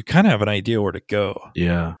 you kind of have an idea where to go.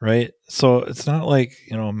 Yeah. Right? So it's not like,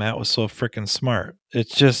 Matt was so freaking smart.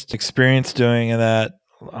 It's just experience doing that,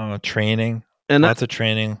 training, And lots of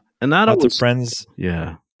training, and that lots always, of friends.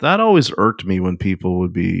 Yeah. That always irked me when people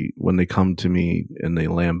when they come to me and they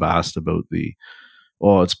lambast about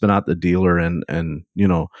it's been at the dealer and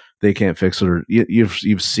they can't fix it, or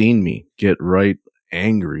you've seen me get right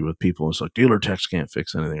angry with people. It's like dealer techs can't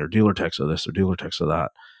fix anything, or dealer techs of this, or dealer techs of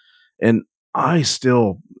that. And I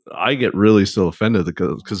get really still offended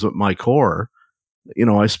because at my core,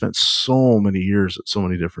 I spent so many years at so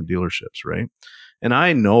many different dealerships, right? And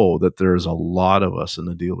I know that there's a lot of us in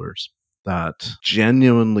the dealers that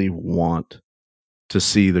genuinely want to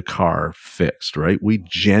see the car fixed, right? We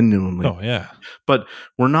genuinely, Oh, yeah. but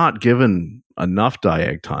we're not given enough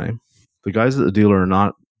diag time. The guys at the dealer are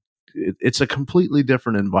not, it's a completely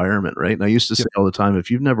different environment, right? And I used to say all the time,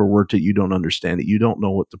 if you've never worked it, you don't understand it. You don't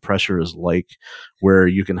know what the pressure is like, where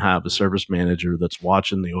you can have a service manager that's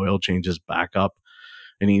watching the oil changes back up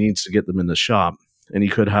and he needs to get them in the shop. And he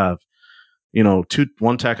could have,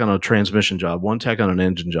 one tech on a transmission job, one tech on an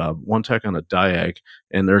engine job, one tech on a diag,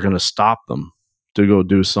 and they're going to stop them to go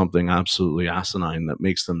do something absolutely asinine that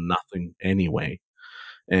makes them nothing anyway.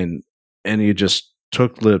 And you just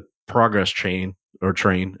took the progress train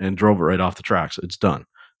and drove it right off the tracks. It's done.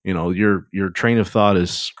 Your train of thought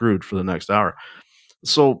is screwed for the next hour.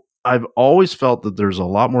 So I've always felt that there's a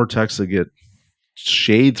lot more techs that get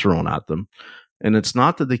shade thrown at them. And it's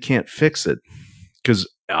not that they can't fix it,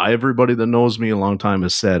 because everybody that knows me a long time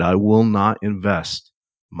has said, I will not invest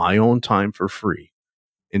my own time for free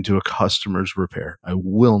into a customer's repair. I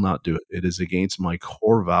will not do it. It is against my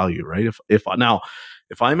core value, right? If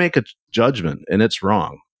I make a judgment and it's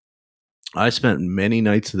wrong, I spent many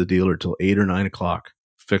nights at the dealer till 8 or 9 o'clock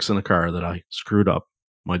fixing a car that I screwed up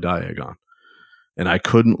my diag on, and I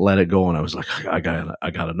couldn't let it go. And I was like, I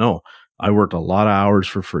gotta know. I worked a lot of hours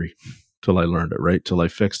for free till I learned it, right? Till I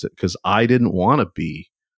fixed it, because I didn't want to be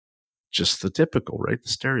just the typical, right? The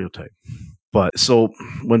stereotype. But so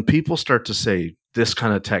when people start to say this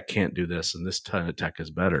kind of tech can't do this and this kind of tech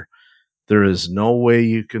is better, there is no way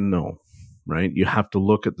you can know, right? You have to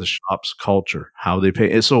look at the shop's culture, how they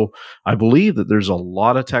pay. And so I believe that there's a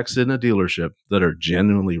lot of techs in a dealership that are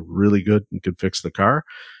genuinely really good and can fix the car.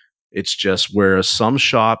 It's just where some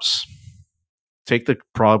shops take the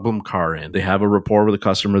problem car in, they have a rapport with the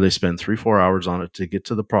customer, they spend 3-4 hours on it to get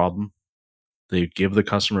to the problem. They give the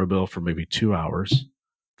customer a bill for maybe 2 hours.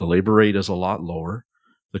 The labor rate is a lot lower.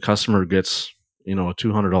 The customer gets, a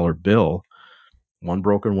 $200 bill, one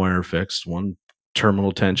broken wire fixed, one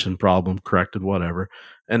terminal tension problem corrected, whatever.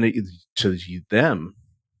 And to them,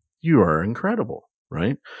 you are incredible,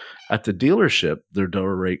 right? At the dealership, their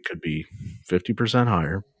dollar rate could be 50%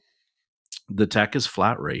 higher. The tech is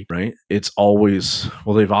flat rate, right? It's always,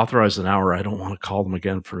 well, they've authorized an hour. I don't want to call them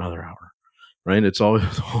again for another hour, right? It's always,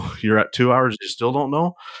 you're at 2 hours, you still don't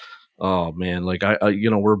know. Oh man, like I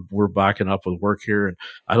we're backing up with work here, and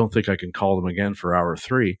I don't think I can call them again for hour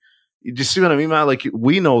 3. Do you see what I mean, Matt? Like,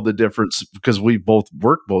 we know the difference because we both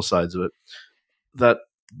work both sides of it. That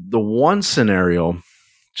the one scenario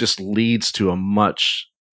just leads to a much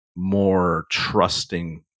more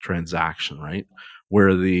trusting transaction, right?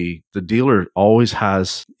 Where the dealer always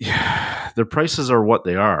has, their prices are what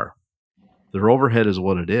they are. Their overhead is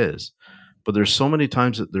what it is. But there's so many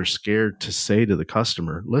times that they're scared to say to the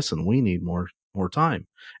customer, listen, we need more time.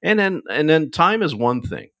 And then time is one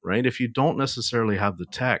thing, right? If you don't necessarily have the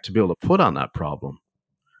tech to be able to put on that problem,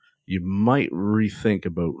 you might rethink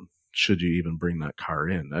about, should you even bring that car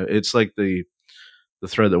in? It's like the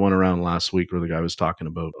thread that went around last week where the guy was talking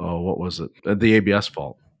about, what was it? The ABS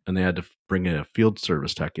fault. and they had to bring a field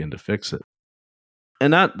service tech in to fix it.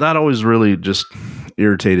 And that always really just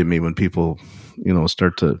irritated me when people,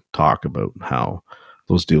 start to talk about how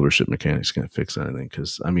those dealership mechanics can't fix anything.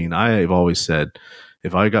 Because, I mean, I've always said,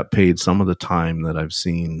 if I got paid some of the time that I've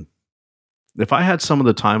seen, if I had some of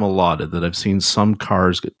the time allotted that I've seen some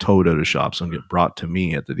cars get towed out of shops and get brought to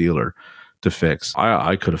me at the dealer to fix,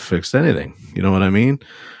 I could have fixed anything. You know what I mean?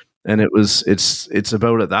 And it's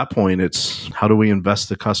about, at that point, it's how do we invest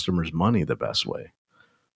the customer's money the best way?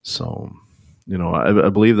 So, I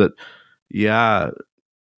believe that, yeah,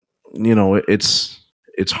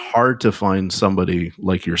 it's hard to find somebody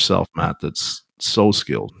like yourself, Matt, that's so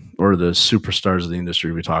skilled, or the superstars of the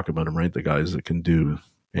industry. We talk about them, right? The guys that can do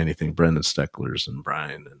anything, Brendan Stecklers and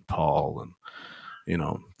Brian and Paul, and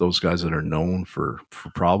those guys that are known for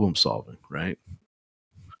problem solving, right?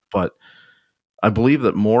 But I believe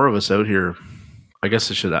that more of us out here, I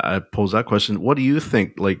guess I pose that question. What do you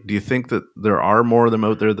think? Like, do you think that there are more of them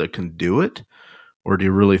out there that can do it? Or do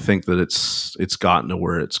you really think that it's gotten to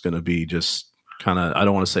where it's going to be just kind of, I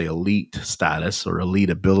don't want to say elite status or elite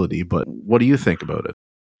ability, but what do you think about it?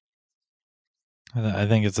 I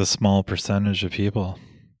think it's a small percentage of people,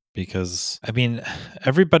 because, I mean,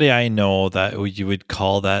 everybody I know that you would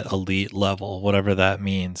call that elite level, whatever that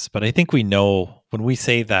means. But I think we know, when we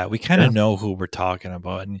say that, we kind of know who we're talking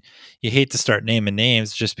about. And you hate to start naming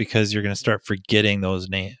names just because you're going to start forgetting those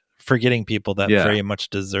names, forgetting people that very much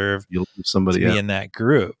deserve to be in that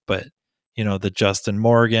group. But, the Justin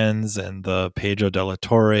Morgans and the Pedro de la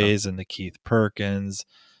Torres and the Keith Perkins,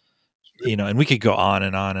 and we could go on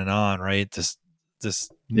and on and on, right? This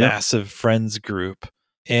massive friends group.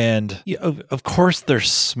 And of course they're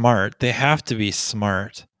smart. They have to be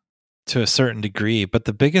smart to a certain degree. But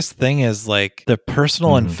the biggest thing is, like, the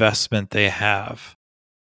personal investment they have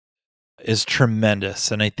is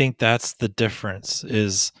tremendous. And I think that's the difference,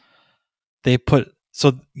 is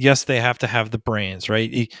yes, they have to have the brains,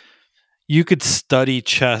 right? You could study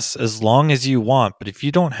chess as long as you want, but if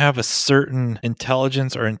you don't have a certain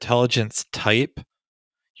intelligence or intelligence type,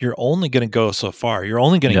 you're only going to go so far. You're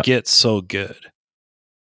only going to get so good.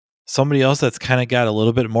 Somebody else that's kind of got a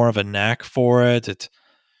little bit more of a knack for it,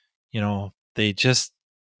 they just,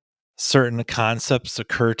 certain concepts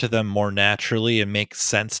occur to them more naturally and make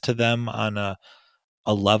sense to them on a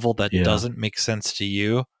level that doesn't make sense to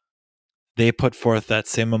you. They put forth that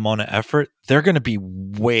same amount of effort, they're going to be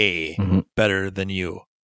way better than you.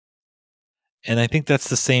 And I think that's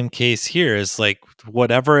the same case here, is like,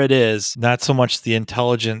 whatever it is, not so much the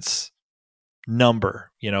intelligence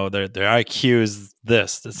number, their IQ is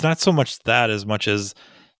this. It's not so much that, as much as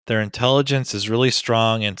their intelligence is really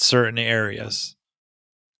strong in certain areas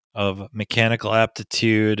of mechanical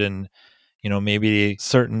aptitude, and maybe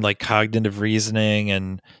certain, like, cognitive reasoning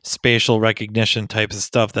and spatial recognition types of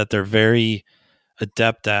stuff that they're very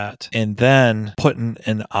adept at. And then putting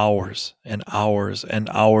in hours and hours and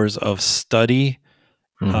hours of study,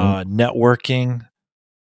 networking.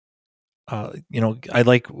 I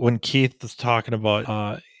like when Keith was talking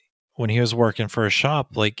about when he was working for a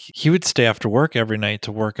shop, like, he would stay after work every night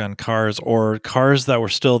to work on cars, or cars that were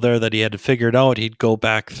still there that he had to figure it out. He'd go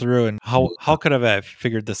back through and how could I have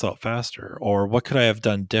figured this out faster, or what could I have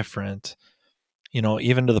done different?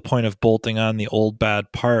 Even to the point of bolting on the old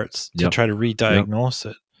bad parts to try to re-diagnose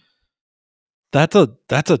it. That's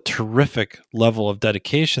a terrific level of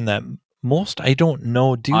dedication that most, I don't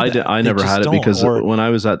know, do that. I never had it, because when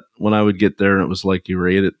I would get there, and it was like you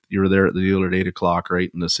were there at the dealer at 8:00,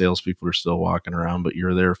 right? And the salespeople are still walking around, but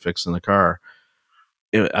you're there fixing the car.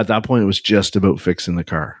 At that point, it was just about fixing the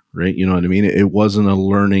car, right? You know what I mean? It wasn't a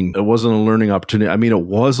learning opportunity. I mean, it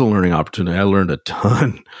was a learning opportunity. I learned a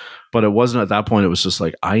ton, but it wasn't, at that point. It was just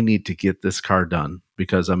like, I need to get this car done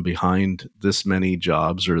because I'm behind this many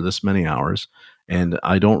jobs or this many hours. And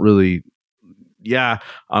I don't really,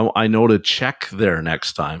 I know to check there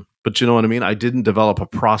next time, but you know what I mean? I didn't develop a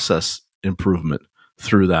process improvement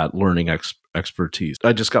through that learning expertise.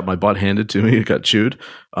 I just got my butt handed to me. It got chewed.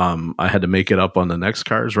 I had to make it up on the next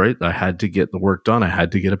cars, right? I had to get the work done. I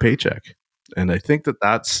had to get a paycheck. And I think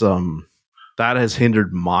that's that has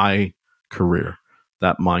hindered my career,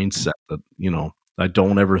 that mindset that, I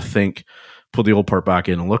don't ever put the old part back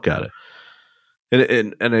in and look at it.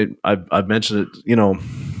 And I've mentioned it,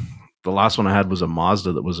 the last one I had was a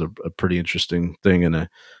Mazda that was a pretty interesting thing. And,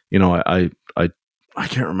 I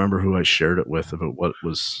can't remember who I shared it with about what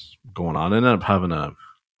was going on. I ended up having a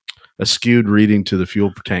skewed reading to the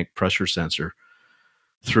fuel tank pressure sensor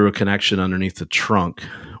through a connection underneath the trunk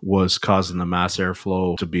was causing the mass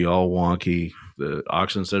airflow to be all wonky. The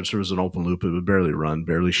oxygen sensor was an open loop. It would barely run,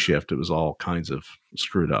 barely shift. It was all kinds of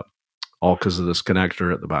screwed up. all because of this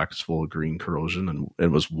connector at the back is full of green corrosion, and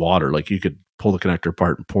it was water. Like you could pull the connector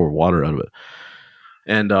apart and pour water out of it.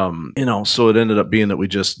 And, so it ended up being that we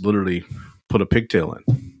just literally put a pigtail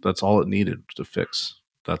in. That's all it needed to fix.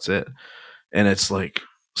 That's it. And it's like,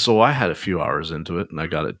 so I had a few hours into it and I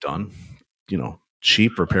got it done,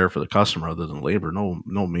 cheap repair for the customer other than labor,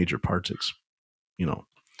 no major parts,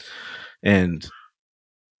 and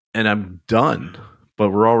I'm done, but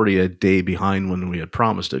we're already a day behind when we had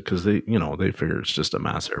promised it. Cause they figured it's just a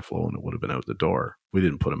mass airflow and it would have been out the door. We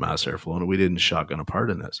didn't put a mass airflow in it. We didn't shotgun a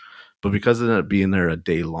part in this, but because it ended up being there a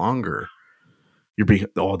day longer,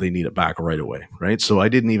 they need it back right away. Right. So I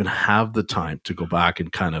didn't even have the time to go back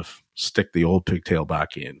and kind of stick the old pigtail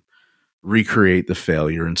back in, recreate the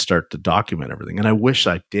failure and start to document everything. And I wish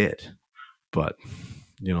I did, but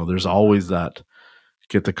there's always that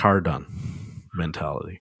get the car done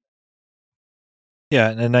mentality. Yeah.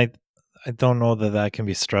 And I don't know that can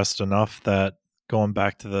be stressed enough, that going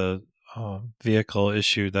back to the vehicle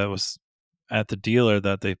issue that was at the dealer,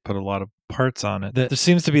 that they put a lot of parts on it. There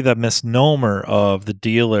seems to be that misnomer of the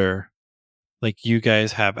dealer, like, you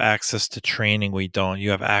guys have access to training, we don't.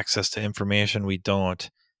 You have access to information, we don't.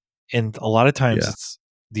 And a lot of times it's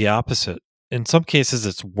the opposite. In some cases,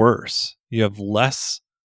 it's worse. You have less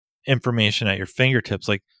information at your fingertips.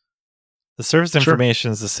 Like, the service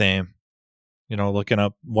information is the same. Looking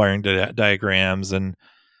up wiring diagrams and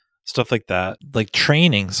stuff like that. Like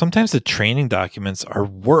training, sometimes the training documents are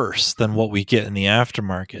worse than what we get in the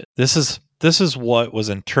aftermarket. This is what was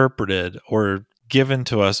interpreted or given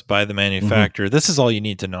to us by the manufacturer. This is all you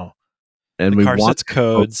need to know. And the car sets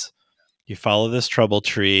codes. You follow this trouble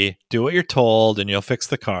tree, do what you're told, and you'll fix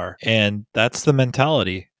the car. And that's the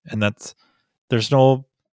mentality. And there's no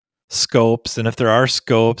scopes. And if there are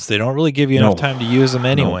scopes, they don't really give you enough time to use them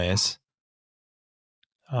anyways.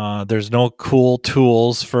 There's no cool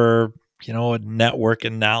tools for, a network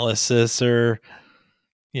analysis or,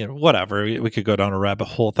 whatever. We could go down a rabbit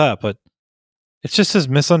hole with that, but it's just this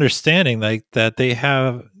misunderstanding that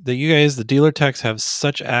you guys, the dealer techs, have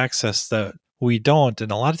such access that we don't.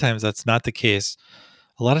 And a lot of times that's not the case.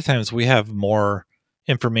 A lot of times we have more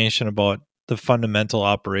information about the fundamental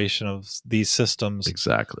operation of these systems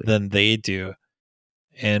than they do.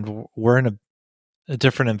 And we're in a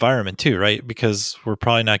different environment too, right? Because we're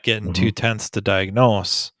probably not getting 2/10 to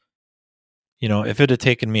diagnose. If it had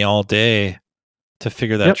taken me all day to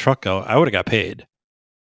figure that truck out, I would have got paid.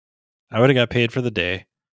 I would have got paid for the day,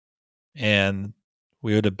 and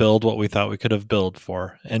we would have billed what we thought we could have billed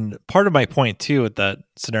for. And part of my point too with that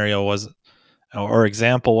scenario or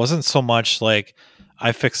example wasn't so much like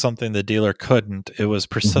I fixed something the dealer couldn't. It was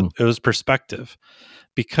it was perspective,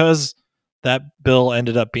 because that bill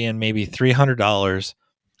ended up being maybe $300.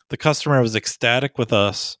 The customer was ecstatic with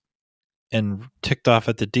us and ticked off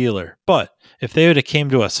at the dealer. But if they would have came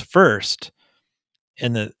to us first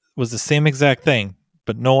and it was the same exact thing,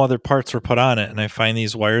 but no other parts were put on it, and I find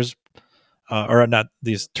these wires, or not,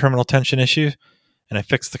 these terminal tension issues, and I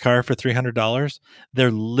fixed the car for $300, they're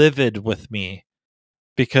livid with me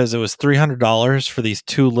because it was $300 for these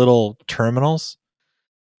two little terminals.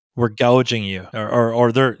 We're gouging you,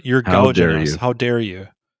 or you're gouging us. How dare you?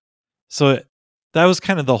 So that was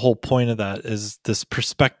kind of the whole point of that, is this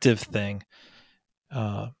perspective thing.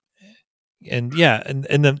 And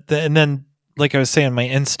then, like I was saying, my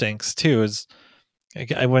instincts too is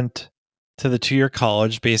I went to the 2-year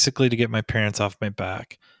college basically to get my parents off my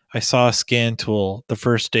back. I saw a scan tool the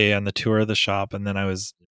first day on the tour of the shop, and then I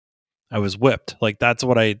was whipped. Like, that's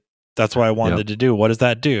what I wanted to do. What does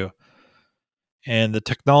that do? And the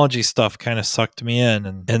technology stuff kind of sucked me in.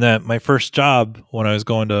 And that my first job when I was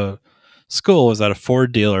going to school was at a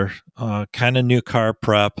Ford dealer, kind of new car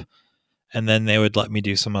prep. And then they would let me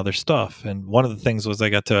do some other stuff. And one of the things was I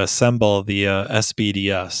got to assemble the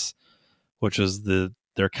SBDS, which was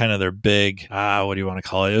their big, what do you want to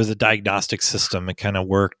call it? It was a diagnostic system. It kind of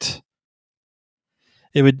worked.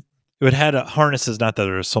 It would had harnesses, not that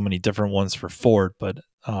there were so many different ones for Ford, but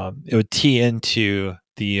it would tee into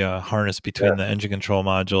the harness between the engine control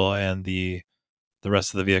module and the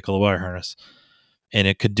rest of the vehicle, the wire harness. And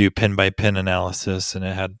it could do pin by pin analysis, and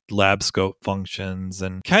it had lab scope functions,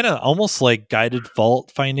 and kind of almost like guided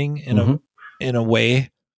fault finding in a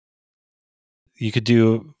way. You could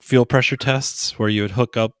do fuel pressure tests where you would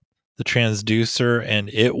hook up the transducer and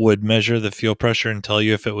it would measure the fuel pressure and tell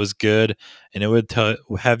you if it was good, and it would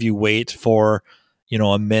have you wait for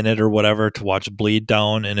a minute or whatever to watch bleed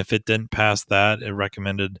down, and if it didn't pass that, it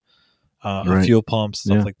recommended a fuel pump,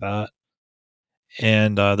 stuff like that.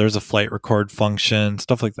 And there's a flight record function,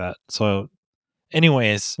 stuff like that. So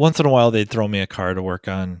anyways, once in a while they'd throw me a car to work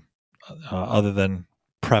on other than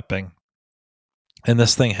prepping. And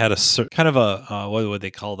this thing had a kind of a, what would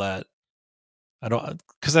they call that?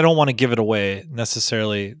 Because I don't want to give it away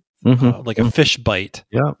necessarily, like a fish bite.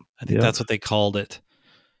 Yeah. I think that's what they called it.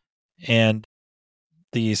 And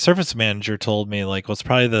the service manager told me, like, well, it's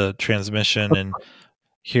probably the transmission, and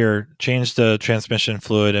here, change the transmission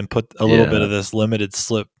fluid and put a little bit of this limited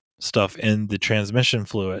slip stuff in the transmission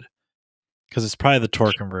fluid, because it's probably the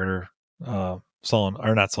torque converter solenoid,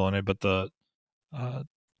 or not solenoid, but the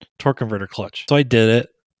torque converter clutch. So I did it.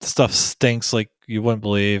 The stuff stinks like you wouldn't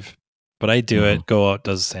believe, but I do it, go out,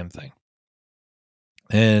 does the same thing.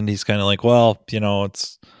 And he's kind of like, well,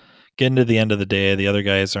 it's getting to the end of the day. The other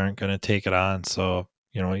guys aren't going to take it on. So,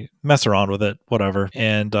 you mess around with it, whatever.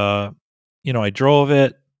 And, I drove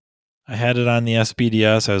it. I had it on the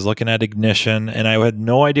SBDS. I was looking at ignition, and I had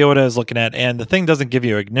no idea what I was looking at. And the thing doesn't give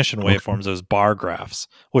you ignition waveforms, those bar graphs,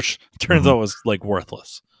 which turns out was like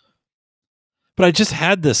worthless. But I just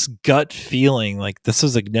had this gut feeling like this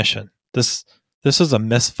is ignition. This is a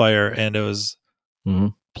misfire, and it was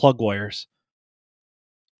plug wires.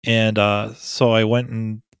 And so I went,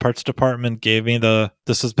 and parts department gave me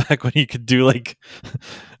this was back when you could do like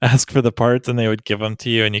ask for the parts, and they would give them to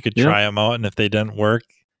you, and you could try them out, and if they didn't work,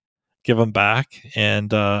 give them back.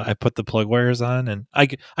 And I put the plug wires on, and I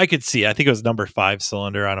could see, I think it was number 5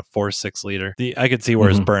 cylinder on a 4.6 liter. I could see where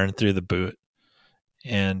it's burned through the boot.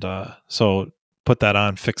 And so put that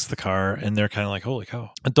on, fix the car, and they're kind of like, holy cow.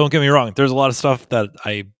 And don't get me wrong, there's a lot of stuff that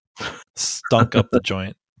I stunk up the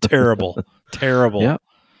joint. Terrible. Yeah.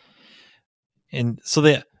 And so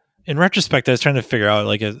in retrospect, I was trying to figure out,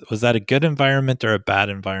 like, was that a good environment or a bad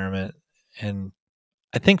environment? And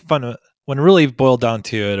I think when it really boiled down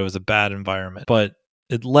to it, it was a bad environment. But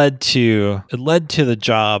it led to the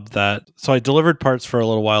job so I delivered parts for a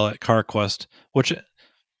little while at CarQuest, which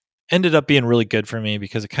ended up being really good for me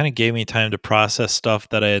because it kind of gave me time to process stuff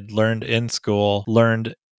that I had learned in school,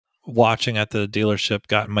 learned watching at the dealership,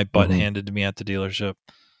 gotten my butt handed to me at the dealership.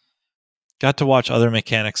 Got to watch other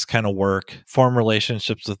mechanics kind of work, form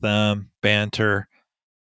relationships with them, banter.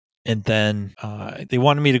 And then they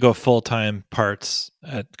wanted me to go full-time parts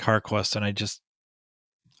at CarQuest, and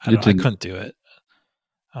I couldn't do it.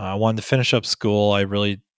 I wanted to finish up school. I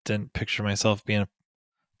really didn't picture myself being a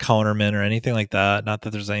counterman or anything like that. Not that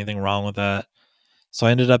there's anything wrong with that. So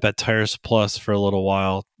I ended up at Tires Plus for a little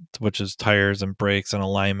while, which is tires and brakes and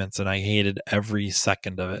alignments, and I hated every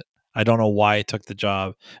second of it. I don't know why I took the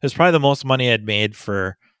job. It was probably the most money I'd made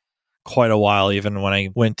for quite a while, even when I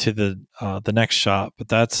went to the next shop. But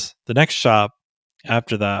that's the next shop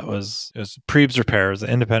after that was Preeb's Repair. It was an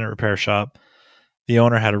independent repair shop. The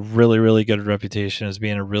owner had a really, really good reputation as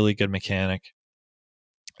being a really good mechanic.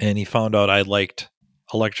 And he found out I liked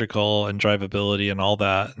electrical and drivability and all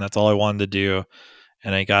that. And that's all I wanted to do.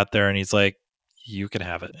 And I got there, and he's like, you can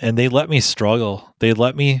have it. And they let me struggle. They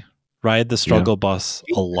let me ride the struggle bus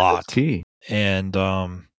a lot. And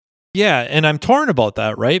and I'm torn about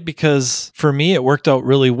that, right? Because for me, it worked out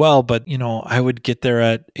really well. But, I would get there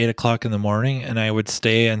at 8 o'clock in the morning, and I would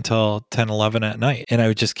stay until 10, 11 at night. And I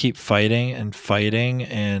would just keep fighting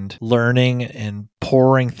and learning and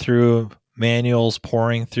pouring through manuals,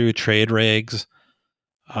 pouring through trade rigs.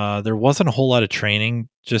 There wasn't a whole lot of training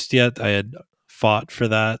just yet. I had fought for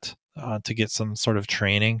that to get some sort of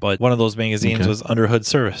training. But one of those magazines was Underhood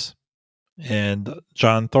Service. And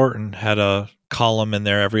John Thornton had a column in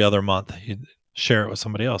there every other month. He'd share it with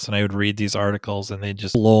somebody else, and I would read these articles, and they'd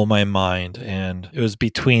just blow my mind. And it was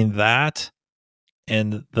between that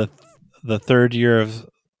and the third year of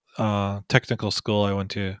technical school I went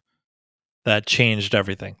to that changed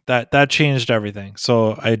everything. That changed everything.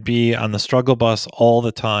 So I'd be on the struggle bus all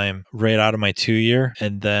the time right out of my 2-year,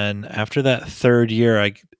 and then after that third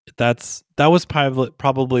year, that was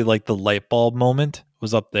probably like the light bulb moment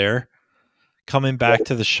was up there. Coming back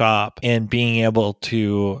to the shop and being able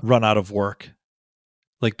to run out of work.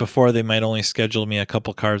 Like before, they might only schedule me a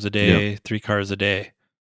couple cars a day, 3 cars a day.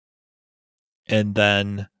 And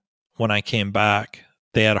then when I came back,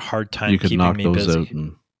 they had a hard time keeping me busy. You could knock those out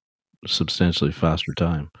in substantially faster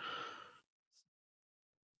time.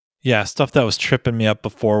 Yeah, stuff that was tripping me up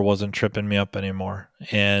before wasn't tripping me up anymore.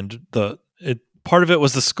 And part of it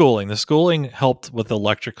was the schooling. The schooling helped with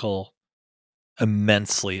electrical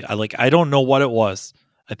immensely. I don't know what it was.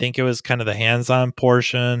 I think it was kind of the hands-on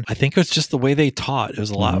portion. I think it was just the way they taught. It was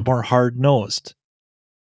a lot more hard-nosed.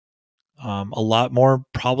 A lot more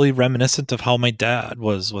probably reminiscent of how my dad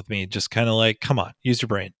was with me. Just kind of like, come on, use your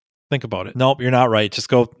brain. Think about it. Nope, you're not right. Just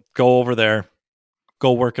go over there.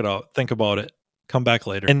 Go work it out. Think about it. Come back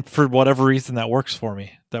later. And for whatever reason, that worked for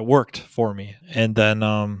me. And then,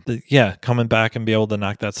 coming back and be able to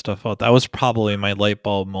knock that stuff out. That was probably my light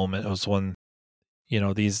bulb moment. It was when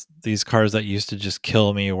these cars that used to just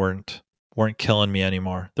kill me weren't killing me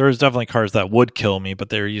anymore. There was definitely cars that would kill me, but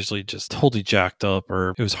they were usually just totally jacked up,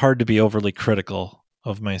 or it was hard to be overly critical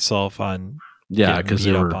of myself on getting because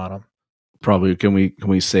beat they up were on them. probably, can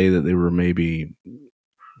we say that they were maybe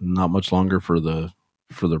not much longer for the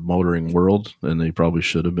motoring world, and they probably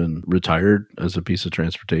should have been retired as a piece of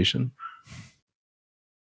transportation.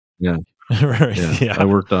 Yeah. Right, yeah. I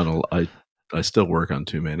worked on I still work on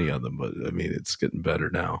too many of them, but I mean, it's getting better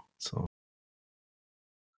now. So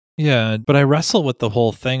Yeah, but I wrestle with the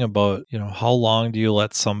whole thing about, how long do you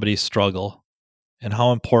let somebody struggle, and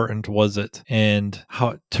how important was it, and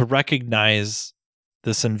how to recognize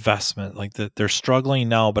this investment, like that they're struggling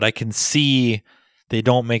now, but I can see they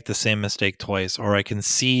don't make the same mistake twice, or I can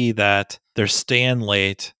see that they're staying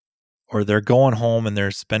late, or they're going home and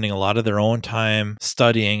they're spending a lot of their own time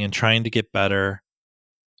studying and trying to get better.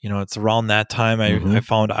 It's around that time I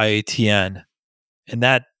found IATN, and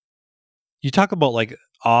that, you talk about like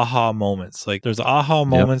aha moments. Like there's aha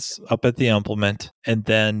moments up at the implement, and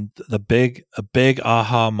then a big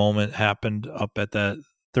aha moment happened up at that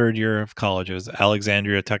third year of college. It was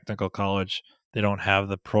Alexandria Technical College. They don't have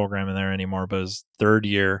the program in there anymore, but it was third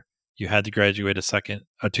year. You had to graduate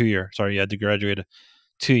a 2 year. Sorry, you had to graduate a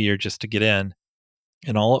 2 year just to get in.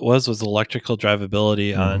 And all it was electrical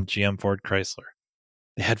drivability on GM Ford Chrysler.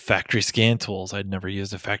 They had factory scan tools. I'd never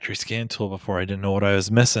used a factory scan tool before. I didn't know what I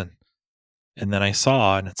was missing. And then I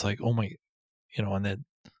saw, and it's like, oh my, and then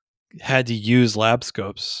had to use lab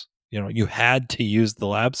scopes. You had to use the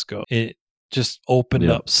lab scope. It just opened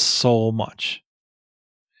up so much.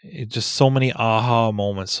 It just so many aha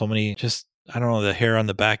moments, so many, just, I don't know, the hair on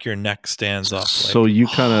the back of your neck stands up. So like, you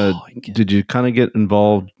did you kind of get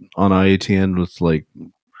involved on IATN with, like,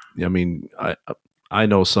 I mean, I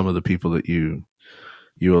know some of the people that you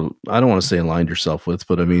I don't want to say aligned yourself with,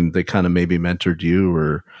 but I mean, they kind of maybe mentored you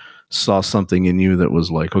or saw something in you that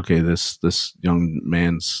was like, okay, this young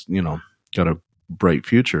man's, got a bright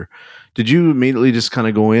future. Did you immediately just kind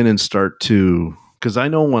of go in and start to, because I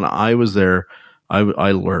know when I was there,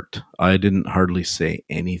 I lurked. I didn't hardly say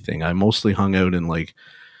anything. I mostly hung out in like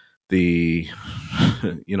the,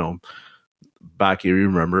 back here, you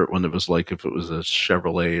remember it when it was like, if it was a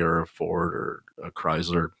Chevrolet or a Ford or a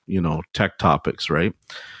Chrysler, tech topics, right?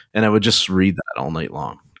 And I would just read that all night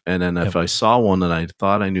long. And then if I saw one that I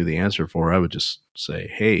thought I knew the answer for, I would just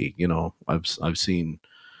say, hey, I've seen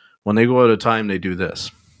when they go out of time, they do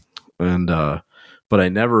this. And but I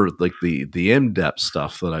never, like, the in-depth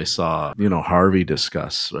stuff that I saw, Harvey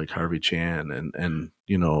discuss, like Harvey Chan and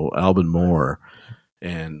Alvin Moore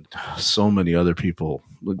and so many other people,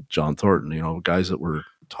 like John Thornton, guys that were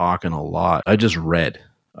talking a lot. I just read.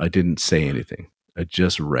 I didn't say anything. I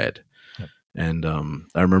just read. And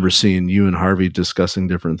I remember seeing you and Harvey discussing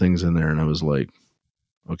different things in there, and I was like,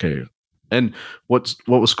 okay. And what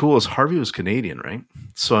was cool is Harvey was Canadian, right?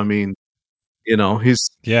 So I mean, he's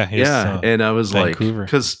and I was Vancouver. like,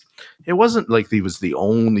 because it wasn't like he was the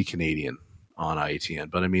only Canadian on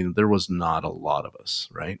IATN, but I mean, there was not a lot of us,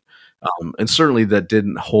 right? And certainly that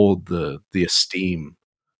didn't hold the esteem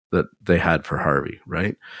that they had for Harvey,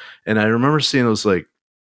 right? And I remember seeing those, like,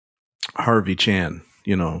 Harvey Chan,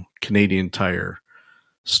 Canadian Tire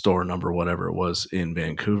store number, whatever it was, in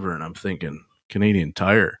Vancouver, and I'm thinking, Canadian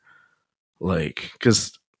Tire, like,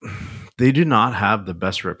 because they do not have the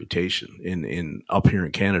best reputation in up here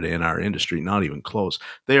in Canada in our industry, not even close.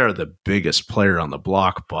 They are the biggest player on the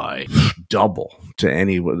block by double to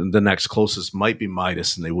any. The next closest might be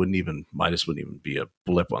Midas, and Midas wouldn't even be a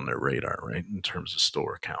blip on their radar, right, in terms of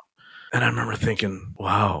store count. And I remember thinking,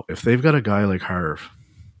 wow, if they've got a guy like Harv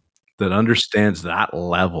that understands that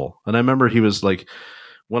level. And I remember he was like,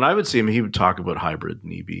 when I would see him, he would talk about hybrid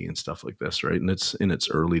and EV and stuff like this, right? And it's in its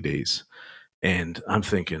early days. And I'm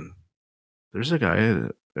thinking, there's a guy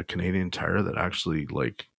at a Canadian Tire that actually,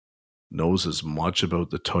 like, knows as much about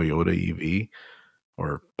the Toyota EV,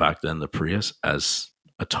 or back then the Prius, as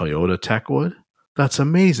a Toyota tech would. That's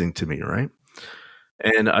amazing to me, right?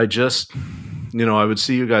 And I just, I would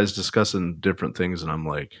see you guys discussing different things, and I'm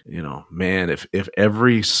like, man, if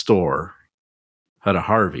every store had a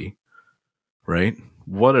Harvey, right?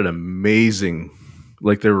 What an amazing,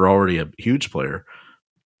 like, they were already a huge player.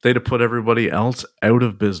 They'd have put everybody else out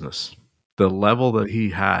of business. The level that he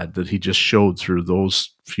had, that he just showed through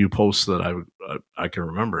those few posts that I can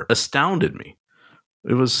remember, astounded me.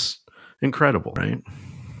 It was incredible, right?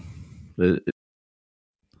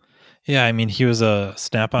 Yeah, I mean, he was a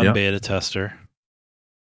Snap-on beta tester,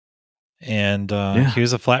 and he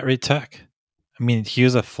was a flat rate tech. I mean, he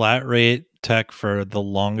was a flat rate tech for the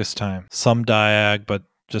longest time. Some diag, but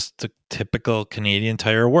just the typical Canadian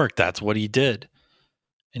Tire work. That's what he did.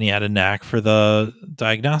 And he had a knack for the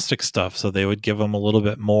diagnostic stuff, so they would give him a little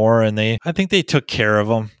bit more, and I think they took care of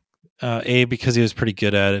him. A, because he was pretty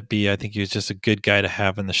good at it. B, I think he was just a good guy to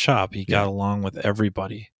have in the shop. He got along with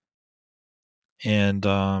everybody. And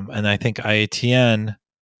I think IATN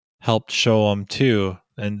helped show him too.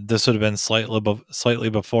 And this would have been slightly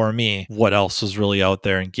before me, what else was really out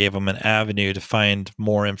there, and gave him an avenue to find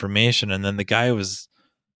more information. And then the guy was,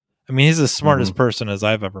 I mean, he's the smartest person as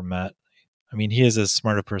I've ever met. I mean, he is as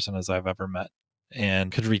smart a person as I've ever met,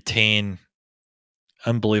 and could retain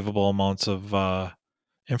unbelievable amounts of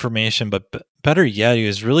information. But better yet, he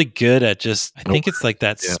was really good at just, I think it's like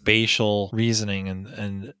that spatial reasoning,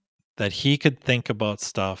 and that he could think about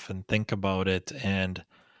stuff and think about it, and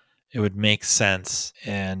it would make sense.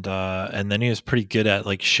 And then he was pretty good at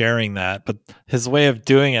like sharing that. But his way of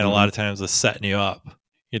doing it a lot of times was setting you up.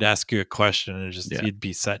 He'd ask you a question and he'd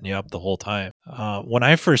be setting you up the whole time. When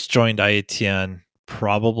I first joined IATN,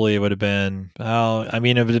 probably it would have been, it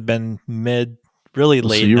would have been late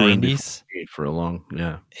 90s. For a long,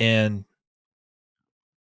 And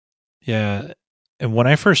when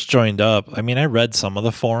I first joined up, I mean, I read some of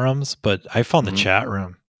the forums, but I found the chat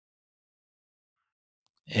room.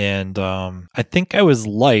 And I think I was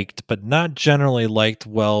liked, but not generally liked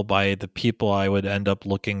well by the people I would end up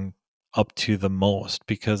looking up to the most,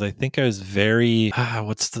 because I think I was very,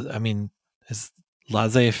 is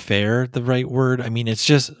laissez-faire the right word? I mean, it's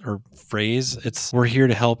just, or phrase, it's, we're here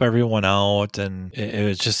to help everyone out. And it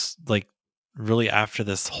was just like really after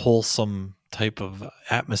this wholesome type of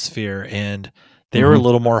atmosphere, and they were a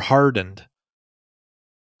little more hardened.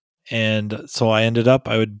 And so I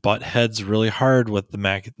would butt heads really hard with the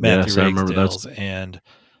Matthew Ragsdales and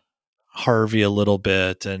Harvey a little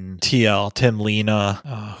bit, and Tim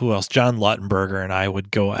Lena, who else? John Luttenberger and I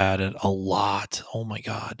would go at it a lot. Oh my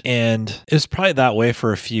God. And it was probably that way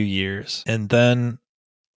for a few years. And then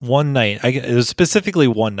one night, it was specifically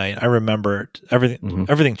one night, I remember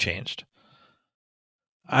everything changed.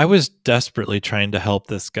 I was desperately trying to help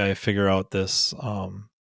this guy figure out this.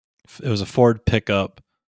 It was a Ford pickup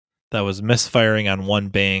that was misfiring on one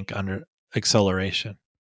bank under acceleration.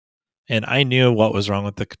 And I knew what was wrong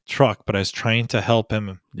with the truck, but I was trying to help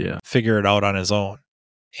him figure it out on his own.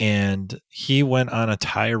 And he went on a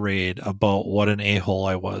tirade about what an a-hole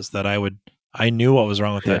I was, that I knew what was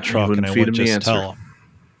wrong with that truck, and I wouldn't just tell him.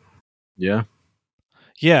 Yeah.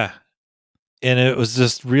 Yeah. And it was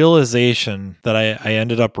this realization that I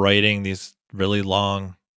ended up writing these really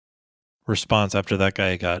long response after that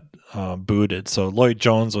guy got booted. So Lloyd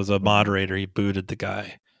Jones was a moderator. He booted the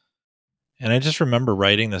guy. And I just remember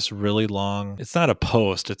writing this really long, it's not a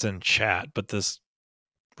post, it's in chat, but this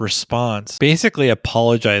response basically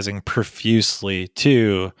apologizing profusely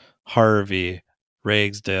to Harvey,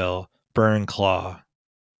 Ragsdale, Burnclaw,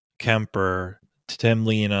 Kemper, Tim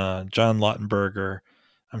Lena, John Luttenberger.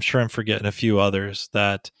 I'm sure I'm forgetting a few others,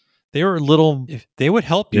 that they would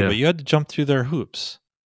help you, but you had to jump through their hoops.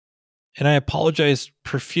 And I apologized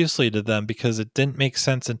profusely to them because it didn't make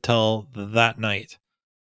sense until that night.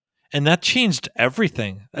 And that changed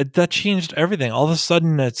everything. All of a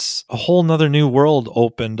sudden, it's a whole nother new world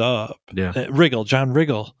opened up. Yeah. John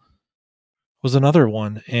Riggle was another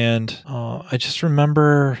one. And I just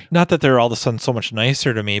remember, not that they're all of a sudden so much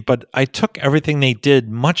nicer to me, but I took everything they did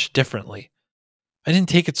much differently. I didn't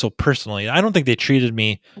take it so personally. I don't think they treated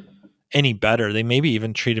me any better. They maybe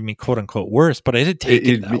even treated me quote unquote worse, but I didn't take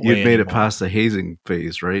it that way. You've made it past the hazing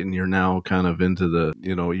phase, right? And you're now kind of into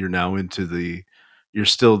you're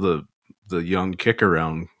still the young kick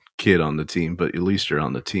around kid on the team, but at least you're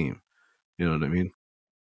on the team. You know what I mean?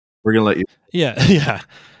 We're going to let you. Yeah. Yeah.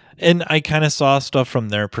 And I kind of saw stuff from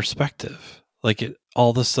their perspective. Like it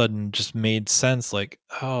all of a sudden just made sense. Like,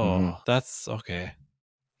 that's okay.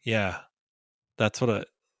 Yeah. That's what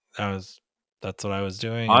I was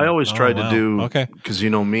doing. I always tried to do, because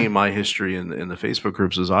me, my history in the Facebook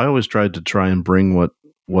groups is I always tried to try and bring what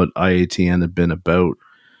IATN had been about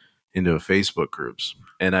into a Facebook groups.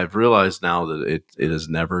 And I've realized now that it is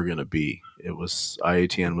never going to be.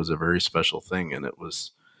 IATN was a very special thing, and it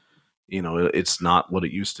was, it's not what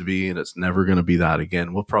it used to be, and it's never going to be that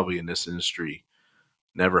again. We'll probably in this industry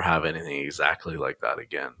never have anything exactly like that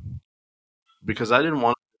again. Because I didn't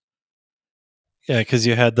want. Yeah, because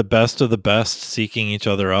you had the best of the best seeking each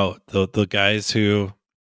other out. The guys who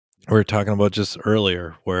we were talking about just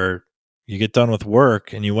earlier, where you get done with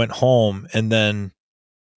work and you went home and then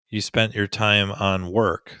you spent your time on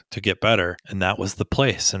work to get better. And that was the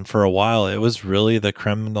place. And for a while, it was really the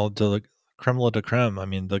creme de la creme. I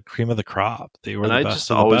mean, the cream of the crop. They were the best. I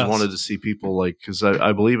just always wanted to see people because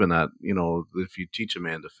I believe in that, if you teach a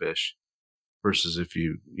man to fish versus if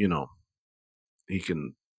he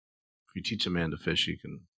can if you teach a man to fish, he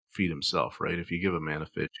can feed himself, right? If you give a man a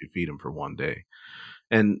fish, you feed him for one day.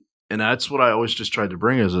 And that's what I always just tried to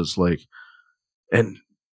bring is it's like, and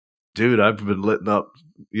dude, I've been lit up,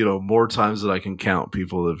 more times than I can count.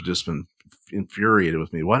 People have just been infuriated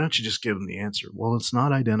with me. Why don't you just give them the answer? Well, it's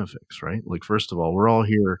not Identifix, right? Like, first of all, we're all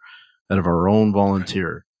here out of our own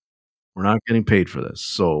volunteer. We're not getting paid for this.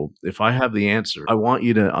 So if I have the answer, I want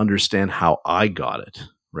you to understand how I got it,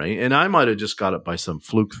 right? And I might have just got it by some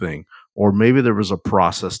fluke thing, or maybe there was a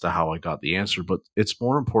process to how I got the answer, but it's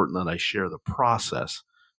more important that I share the process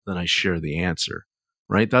than I share the answer,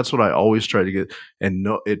 right? That's what I always try to get. And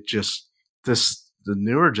no, the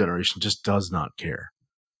newer generation just does not care.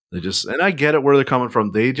 And I get it where they're coming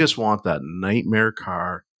from. They just want that nightmare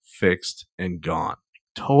car fixed and gone.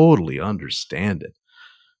 Totally understand it.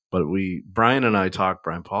 But Brian and I talk,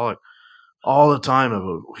 Brian Pollock, all the time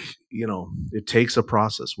about, it takes a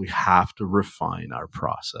process. We have to refine our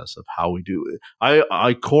process of how we do it.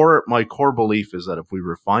 My core belief is that if we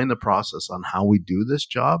refine the process on how we do this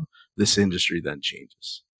job, this industry then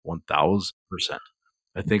changes 1000%.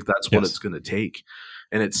 I think that's what it's going to take.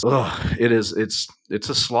 And it's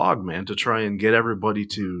a slog, man, to try and get everybody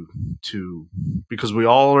to because we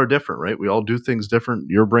all are different, right? We all do things different.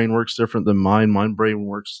 Your brain works different than mine. My brain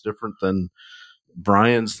works different than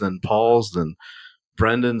Brian's, than Paul's, than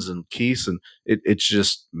Brendan's and Keith's. And it's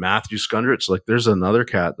just Matthew Scundrich. Like, there's another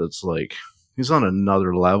cat that's like, he's on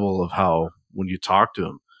another level of how, when you talk to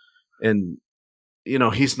him, and,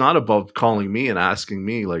 he's not above calling me and asking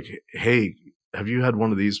me like, hey, have you had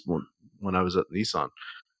one of these when I was at Nissan?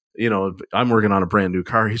 I'm working on a brand new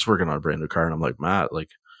car. He's working on a brand new car. And I'm like, Matt, like,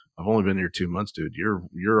 I've only been here 2 months, dude.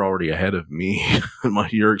 You're already ahead of me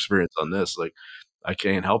and your experience on this. Like, I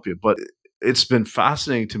can't help you. But it's been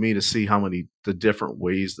fascinating to me to see the different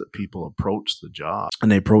ways that people approach the job and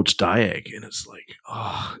they approach Diag. And it's like,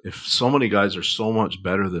 if so many guys are so much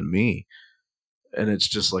better than me. And it's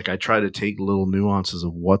just like, I try to take little nuances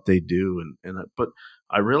of what they do. But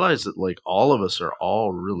I realize that, like, all of us are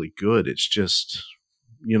all really good. It's just,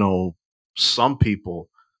 some people,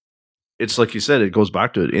 it's like you said, it goes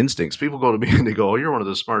back to instincts. People go to me and they go, oh, you're one of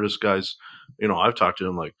the smartest guys. I've talked to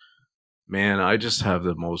them, like, man, I just have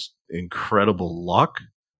the most incredible luck.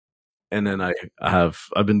 And then I've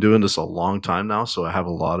been doing this a long time now, so I have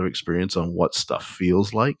a lot of experience on what stuff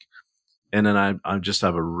feels like. And then I just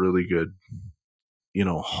have a really good,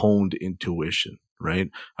 honed intuition, right?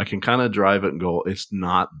 I can kind of drive it and go, it's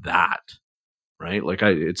not that, right? Like,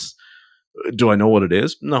 do I know what it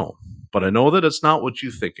is? No, but I know that it's not what you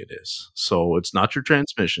think it is. So it's not your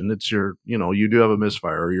transmission. It's your, you do have a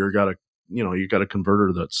misfire, or you got a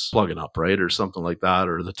converter that's plugging up, right? Or something like that,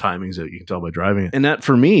 or the timings that you can tell by driving it. And that,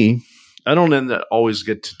 for me, I don't always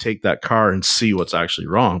get to take that car and see what's actually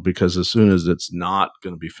wrong, because as soon as it's not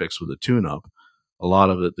going to be fixed with a tune-up, a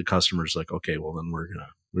lot of it, the customer's like, okay, well, then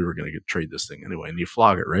we were going to trade this thing anyway, and you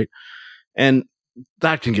flog it, right? And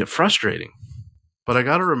that can get frustrating. But I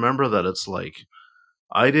got to remember that it's like,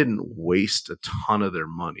 I didn't waste a ton of their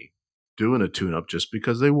money doing a tune-up just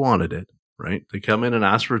because they wanted it, right? They come in and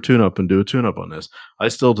ask for a tune-up and do a tune-up on this. I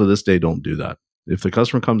still, to this day, don't do that. If the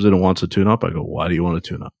customer comes in and wants a tune-up, I go, why do you want a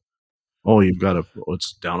tune-up? Oh,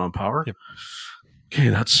 it's down on power? Yep. Okay,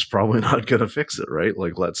 that's probably not going to fix it, right?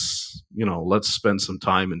 Like, let's spend some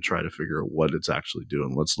time and try to figure out what it's actually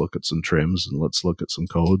doing. Let's look at some trims and let's look at some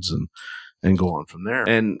codes and go on from there.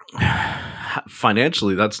 And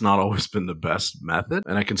financially, that's not always been the best method.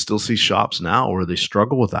 And I can still see shops now where they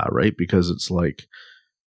struggle with that, right? Because it's like,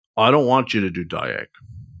 I don't want you to do Diag.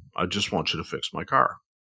 I just want you to fix my car.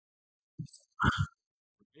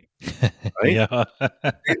 Right? Yeah.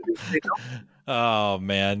 Oh,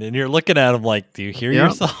 man. And you're looking at them like, do you hear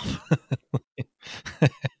yourself?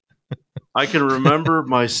 I can remember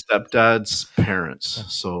my stepdad's parents.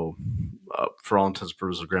 So, for all intents and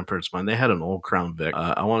purposes, grandparents of mine, they had an old Crown Vic.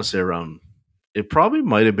 I want to say it probably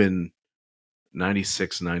might have been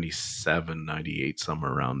 96, 97, 98,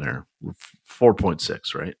 somewhere around there.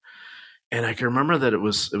 4.6, right? And I can remember that it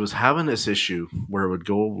was having this issue where it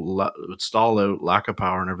would stall out, lack of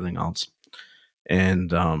power and everything else. And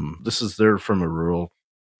they're from a rural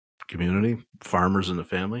community, farmers in the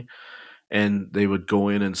family. And they would go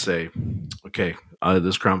in and say, okay,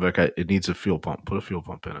 this Crown Vic, it needs a fuel pump. Put a fuel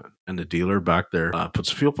pump in it. And the dealer back there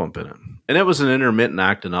puts a fuel pump in it. And it was an intermittent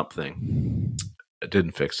acting up thing. It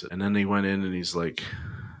didn't fix it. And then he went in and he's like,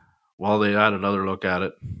 well, they had another look at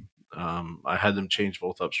it. I had them change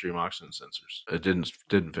both upstream oxygen sensors. It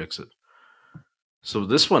didn't fix it. So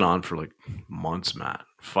this went on for like months, Matt.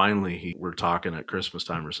 Finally, we're talking at Christmas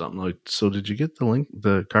time or something. Like, so did you get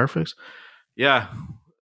the car fix? Yeah.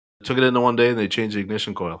 Took it into one day and they changed the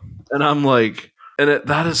ignition coil. And I'm like,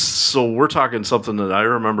 that is, so we're talking something that I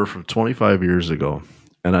remember from 25 years ago.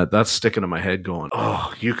 And that's sticking in my head going,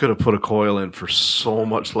 oh, you could have put a coil in for so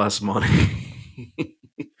much less money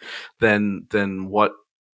than what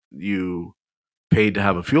you paid to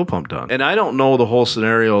have a fuel pump done. And I don't know the whole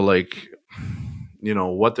scenario, like,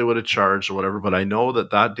 what they would have charged or whatever, but I know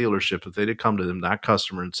that dealership, if they'd have come to them, that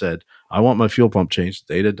customer, and said, I want my fuel pump changed,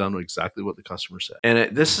 they'd have done exactly what the customer said.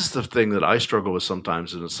 And this is the thing that I struggle with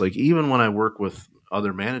sometimes. And it's like, even when I work with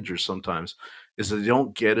other managers sometimes, is that they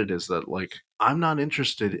don't get it, is that, like, I'm not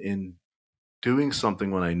interested in doing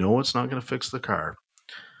something when I know it's not going to fix the car,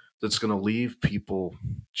 that's going to leave people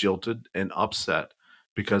jilted and upset,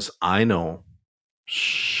 because I know,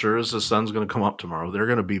 sure as the sun's going to come up tomorrow, they're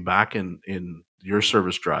going to be back in your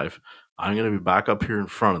service drive. I'm going to be back up here in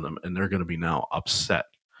front of them, and they're going to be now upset.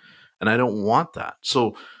 And I don't want that.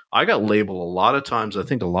 So I got labeled a lot of times. I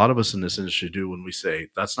think a lot of us in this industry do, when we say,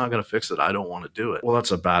 that's not going to fix it, I don't want to do it. Well,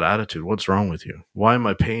 that's a bad attitude. What's wrong with you? Why am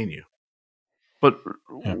I paying you? But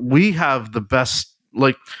we have the best,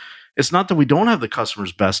 like, it's not that we don't have the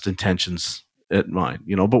customer's best intentions at mind,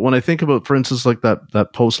 but when I think about, for instance, like that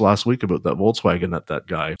post last week about that Volkswagen, that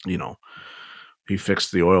guy, he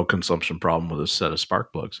fixed the oil consumption problem with a set of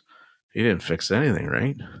spark plugs. He didn't fix anything,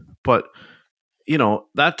 right? But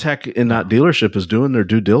that tech in that dealership is doing their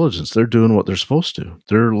due diligence. They're doing what they're supposed to.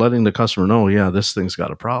 They're letting the customer know, yeah, this thing's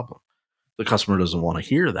got a problem. The customer doesn't want to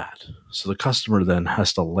hear that. So the customer then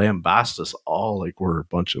has to lambast us all like we're a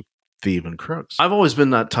bunch of thieving crooks. I've always been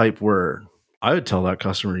that type where I would tell that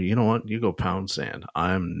customer, you know what, you go pound sand.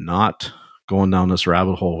 I'm not going down this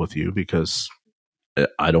rabbit hole with you because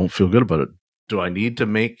I don't feel good about it. Do I need to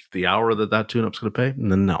make the hour that tune-up's going to pay?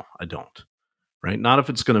 No, I don't. Right? Not if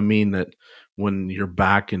it's going to mean that when you're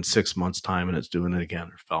back in 6 months' time and it's doing it again,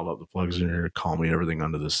 or fouled up the plugs, and you're going to call me everything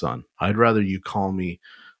under the sun. I'd rather you call me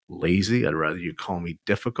lazy. I'd rather you call me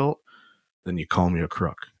difficult than you call me a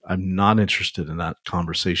crook. I'm not interested in that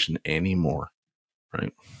conversation anymore.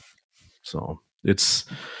 Right? So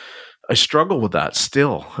I struggle with that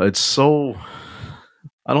still. It's so,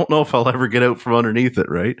 I don't know if I'll ever get out from underneath it,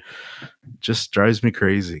 right? It just drives me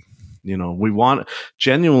crazy. We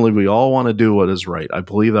genuinely, we all want to do what is right. I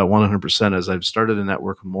believe that 100%. As I've started to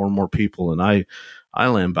network with more and more people, and I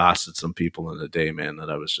lambasted some people in the day, man,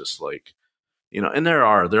 that I was just like, and there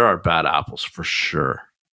are bad apples for sure,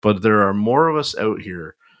 but there are more of us out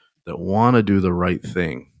here that want to do the right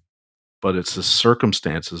thing, but it's the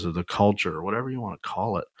circumstances or the culture or whatever you want to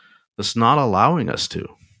call it that's not allowing us to.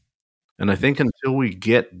 And I think until we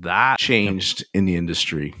get that changed in the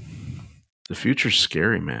industry, the future's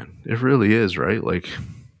scary, man. It really is, right? Like,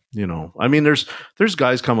 I mean, there's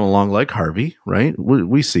guys coming along like Harvey, right?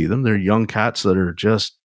 We see them. They're young cats that are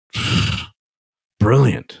just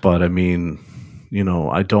brilliant. But I mean,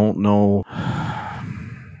 I don't know.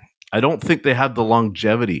 I don't think they have the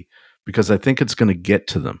longevity, because I think it's going to get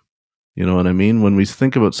to them. You know what I mean? When we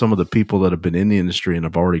think about some of the people that have been in the industry and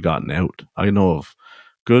have already gotten out, I know of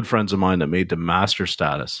good friends of mine that made the master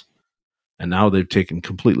status, and now they've taken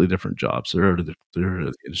completely different jobs. They're out of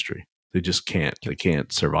the industry. They just can't. They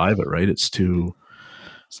can't survive it, right? It's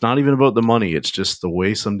not even about the money. It's just the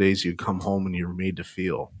way some days you come home and you're made to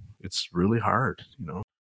feel. It's really hard,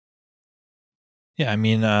 Yeah, I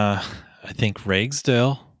mean, I think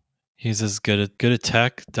Ragsdale, he's as good at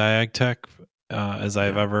tech, diag tech, as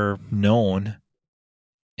I've ever known.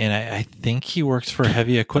 And I think he works for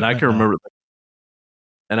heavy equipment. And I can remember,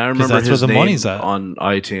 that's his where the name money's at on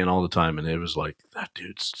ITN all the time, and it was like, that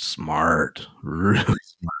dude's smart, really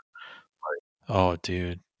smart. Oh,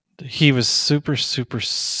 dude, he was super, super,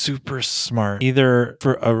 super smart. Either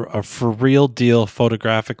for a for real deal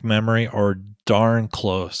photographic memory or darn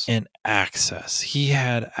close. And access. He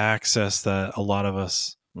had access that a lot of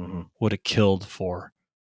us would have killed for.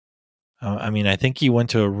 I mean, I think he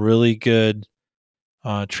went to a really good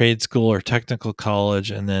trade school or technical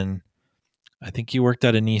college, and then I think he worked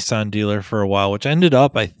at a Nissan dealer for a while, which ended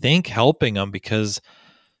up, I think, helping him, because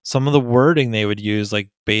some of the wording they would use, like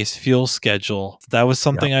base fuel schedule, that was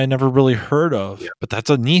something I never really heard of. But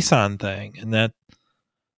that's a Nissan thing, and that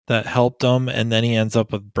helped him. And then he ends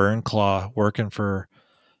up with Burnclaw, working for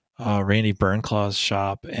Randy Burnclaw's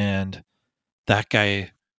shop, and that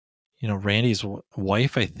guy, Randy's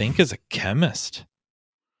wife, I think, is a chemist,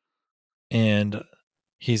 and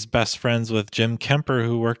he's best friends with Jim Kemper,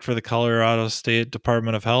 who worked for the Colorado State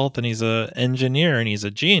Department of Health, and he's an engineer, and he's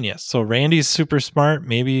a genius. So Randy's super smart,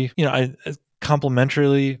 maybe,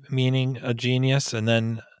 complimentarily meaning a genius. And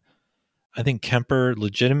then I think Kemper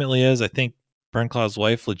legitimately is. I think Burnclaw's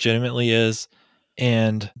wife legitimately is.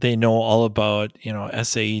 and they know all about,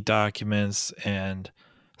 SAE documents and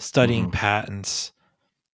studying patents,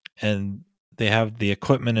 and they have the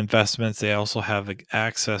equipment investments. They also have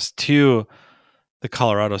access to the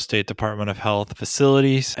Colorado State Department of Health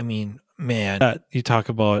facilities. I mean, man, you talk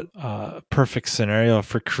about a perfect scenario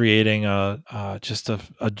for creating just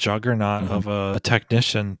a juggernaut of a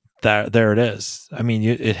technician. There it is. I mean,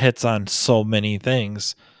 it hits on so many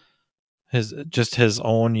things. His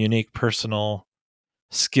own unique personal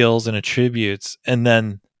skills and attributes, and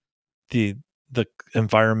then the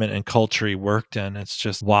environment and culture he worked in. It's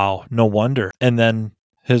just, wow, no wonder. And then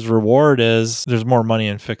his reward is there's more money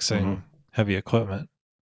in fixing heavy equipment.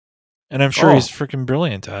 And I'm sure he's freaking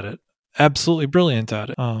brilliant at it. Absolutely brilliant at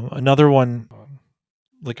it. Another one,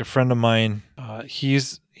 like a friend of mine, he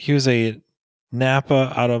was a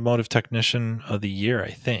Napa Automotive Technician of the Year,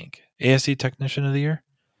 I think. ASE Technician of the Year.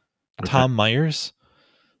 Okay. Tom Myers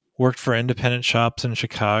worked for independent shops in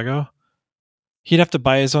Chicago. He'd have to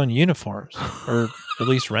buy his own uniforms or at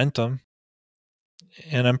least rent them.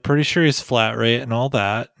 And I'm pretty sure he's flat rate and all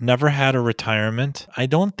that. Never had a retirement. I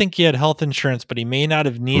don't think he had health insurance, but he may not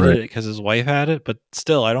have needed it because his wife had it. But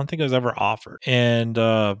still, I don't think it was ever offered. And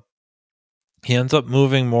he ends up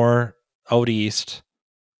moving more out east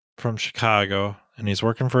from Chicago, and he's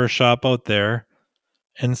working for a shop out there.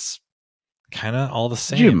 And it's kind of all the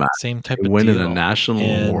same, same type of deal. Winning a national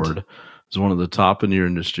award is one of the top in your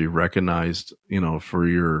industry, recognized, for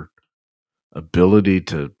your ability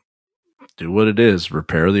to do what it is,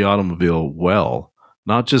 repair the automobile well,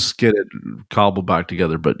 not just get it cobbled back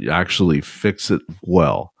together, but actually fix it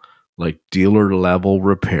well, like dealer level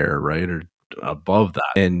repair, right? Or above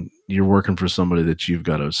that. And you're working for somebody that you've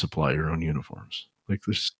got to supply your own uniforms. Like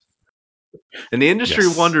this. And the industry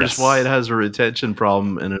wonders why it has a retention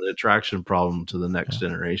problem and an attraction problem to the next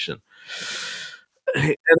generation.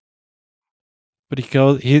 But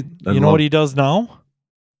you know what he does now?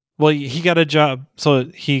 Well, he got a job. So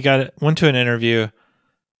went to an interview.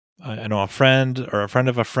 I know a friend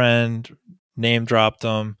of a friend name dropped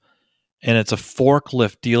him, and it's a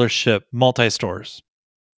forklift dealership, multi-stores.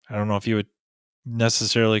 I don't know if you would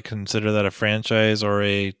necessarily consider that a franchise or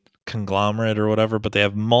a conglomerate or whatever, but they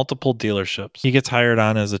have multiple dealerships. He gets hired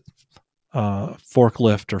on as a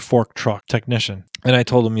forklift or fork truck technician, and I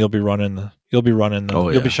told him you'll be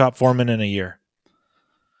shop foreman in a year.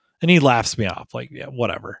 And he laughs me off, like, yeah,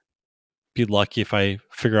 whatever. Be lucky if I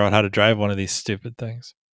figure out how to drive one of these stupid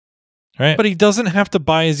things. Right? But he doesn't have to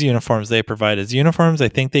buy his uniforms. They provide his uniforms. I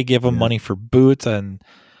think they give him money for boots, and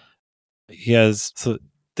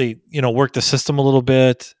they, work the system a little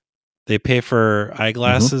bit. They pay for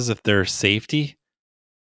eyeglasses if they're safety.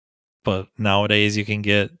 But nowadays you can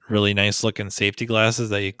get really nice looking safety glasses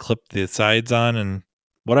that you clip the sides on and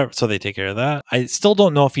whatever. So they take care of that. I still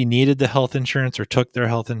don't know if he needed the health insurance or took their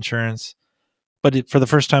health insurance, but for the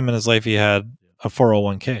first time in his life, he had a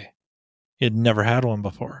 401k. He had never had one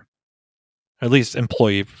before. At least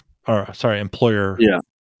employer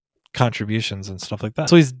contributions and stuff like that.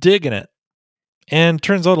 So he's digging it. And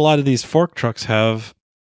turns out a lot of these fork trucks have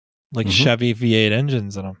like Chevy V8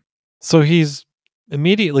 engines in them. So he's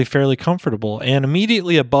immediately fairly comfortable and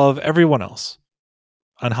immediately above everyone else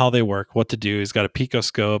on how they work, what to do. He's got a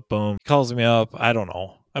picoscope. Boom. He calls me up. I don't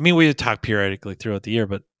know. I mean, we talk periodically throughout the year,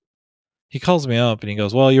 but he calls me up and he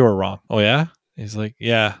goes, well, you were wrong. Oh, yeah? He's like,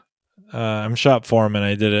 yeah. I'm shop foreman.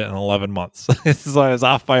 I did it in 11 months. So I was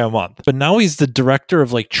off by a month. But now he's the director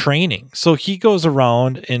of like training. So he goes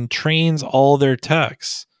around and trains all their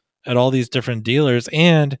techs at all these different dealers,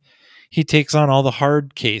 and he takes on all the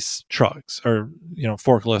hard case trucks or,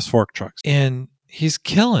 forklifts, fork trucks, and he's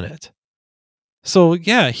killing it. So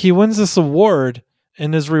yeah, he wins this award,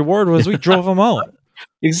 and his reward was we drove him out.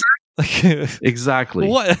 Exactly.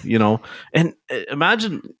 What? And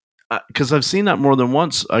imagine, because I've seen that more than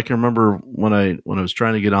once. I can remember when I was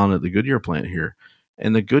trying to get on at the Goodyear plant here,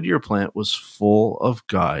 and the Goodyear plant was full of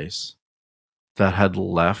guys that had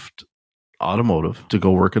left automotive to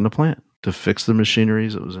go work in the plant to fix the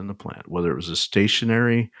machineries that was in the plant, whether it was a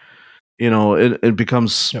stationary, it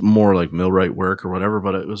becomes more like millwright work or whatever,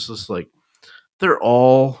 but it was just like, they're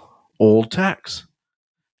all old techs.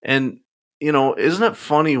 And, isn't it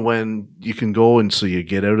funny when you can go and so you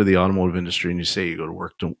get out of the automotive industry and you say you go to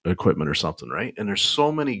work to equipment or something, right? And there's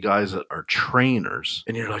so many guys that are trainers,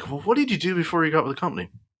 and you're like, well, what did you do before you got with the company?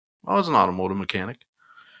 I was an automotive mechanic.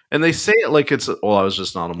 And they say it like it's, I was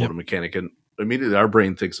just an automotive mechanic. And immediately our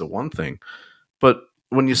brain thinks of one thing. But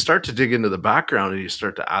when you start to dig into the background and you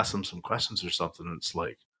start to ask them some questions or something, it's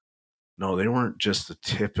like, No, they weren't just the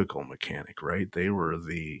typical mechanic, right? They were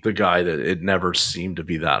the guy that it never seemed to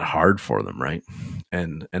be that hard for them, right?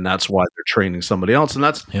 And that's why they're training somebody else. And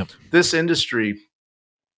that's this industry.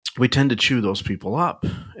 We tend to chew those people up,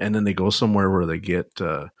 and then they go somewhere where they get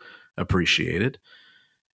appreciated,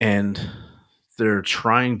 and they're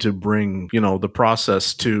trying to bring the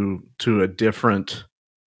process to a different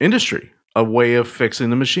industry, a way of fixing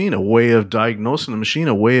the machine, a way of diagnosing the machine,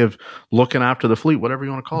 a way of looking after the fleet, whatever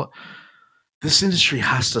you want to call it. This industry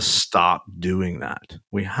has to stop doing that.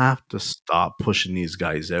 We have to stop pushing these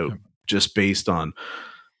guys out just based on,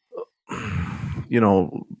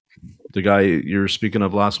 the guy you're speaking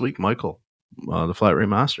of last week, Michael, the flat rate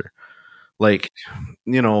master. Like,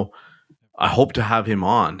 I hope to have him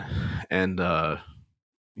on, and the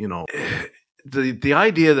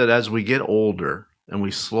idea that as we get older and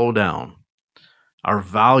we slow down, our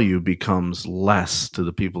value becomes less to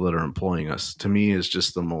the people that are employing us, to me is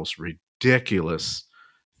just the most ridiculous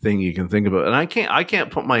thing you can think about. And I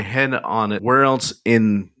can't put my head on it where else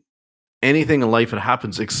in anything in life it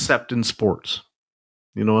happens except in sports.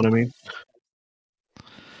 You know what I mean?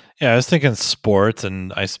 Yeah, I was thinking sports,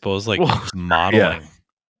 and I suppose like modeling.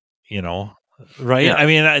 Right? Yeah. I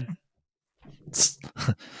mean, it's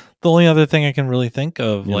the only other thing I can really think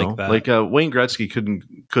of like that. Like Wayne Gretzky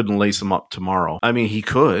couldn't lace him up tomorrow. I mean, he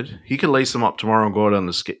could lace him up tomorrow and go out on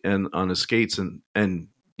his skates, and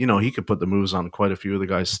he could put the moves on quite a few of the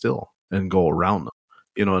guys still and go around them.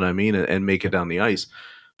 You know what I mean? And make it down the ice.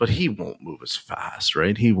 But he won't move as fast,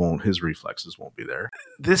 right? He won't. His reflexes won't be there.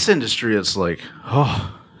 This industry, it's like,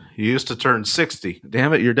 oh, you used to turn 60.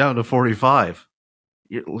 Damn it, you're down to 45.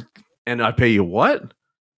 And I pay you what?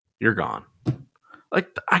 You're gone.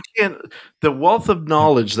 Like, I can't. The wealth of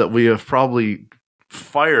knowledge that we have probably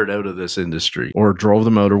fired out of this industry, or drove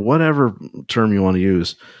them out, or whatever term you want to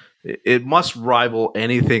use, it must rival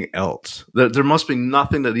anything else. There must be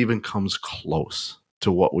nothing that even comes close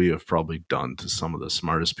to what we have probably done to some of the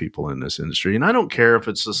smartest people in this industry. And I don't care if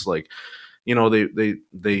it's just like,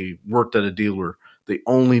 they worked at a dealer, they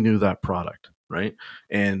only knew that product, right?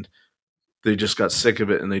 And they just got sick of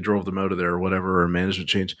it and they drove them out of there, or whatever, or management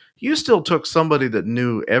change. You still took somebody that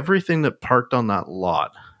knew everything that parked on that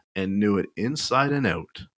lot and knew it inside and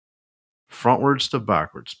out, frontwards to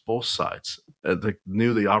backwards, both sides.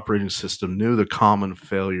 Knew the operating system, knew the common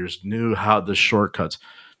failures, knew how the shortcuts,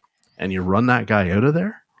 and you run that guy out of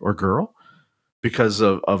there, or girl, because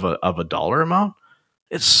of a dollar amount.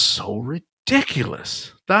 It's so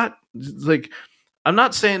ridiculous. That, like, I'm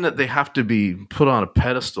not saying that they have to be put on a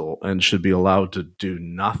pedestal and should be allowed to do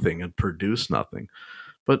nothing and produce nothing,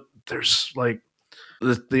 but there's like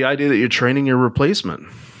the idea that you're training your replacement.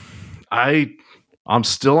 I'm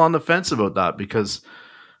still on the fence about that, because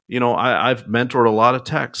I've mentored a lot of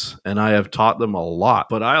techs and I have taught them a lot,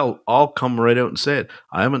 but I'll come right out and say it.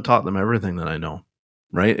 I haven't taught them everything that I know,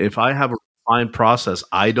 right? If I have a refined process,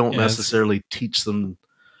 I don't necessarily teach them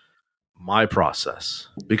my process,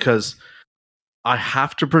 because I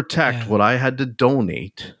have to protect what I had to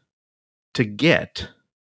donate to get,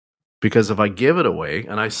 because if I give it away,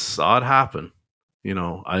 and I saw it happen,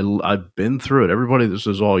 I've been through it. Everybody that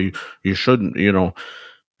says, "Oh, you shouldn't,"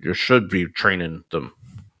 you should be training them.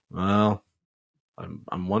 Well,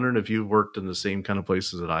 I'm wondering if you've worked in the same kind of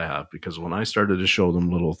places that I have, because when I started to show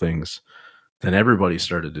them little things, then everybody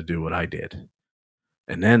started to do what I did,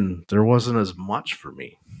 and then there wasn't as much for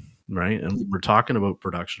me, right? And we're talking about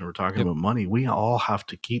production, we're talking about money. We all have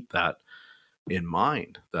to keep that in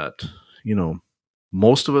mind, that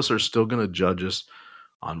most of us are still going to judge us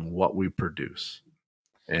on what we produce.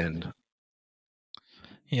 And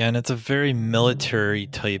and it's a very military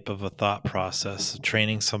type of a thought process,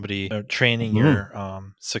 training somebody, training your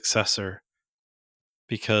successor,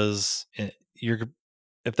 because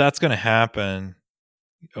if that's going to happen,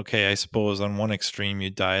 okay, I suppose on one extreme you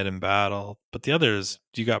died in battle, but the other is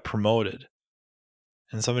you got promoted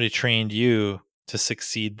and somebody trained you to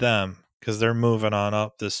succeed them because they're moving on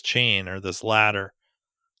up this chain or this ladder.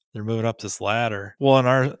 They're moving up this ladder. Well, in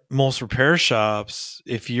our most repair shops,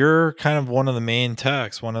 if you're kind of one of the main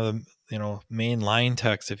techs, one of the main line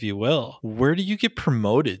techs, if you will, where do you get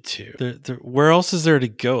promoted to? Where else is there to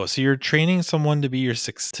go? So you're training someone to be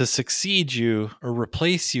to succeed you or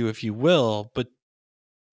replace you, if you will, but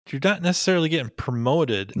you're not necessarily getting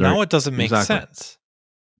promoted. Now it doesn't make sense.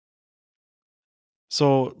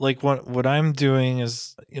 So like what I'm doing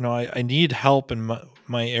is, I need help in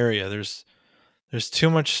my area. There's too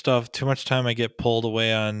much stuff, too much time I get pulled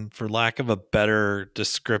away on, for lack of a better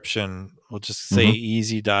description. We'll just say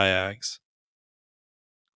easy diags.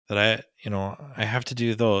 That I have to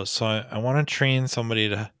do those. So I want to train somebody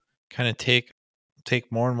to kind of take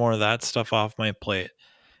take more and more of that stuff off my plate.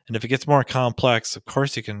 And if it gets more complex, of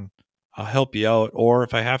course I'll help you out. Or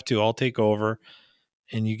if I have to, I'll take over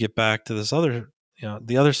and you get back to this other,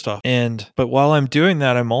 the other stuff. But while I'm doing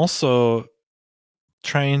that, I'm also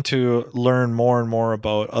trying to learn more and more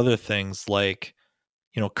about other things. Like,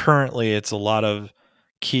 currently it's a lot of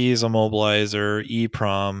keys, immobilizer,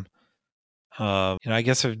 EEPROM. I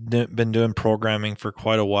guess I've been doing programming for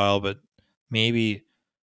quite a while, but maybe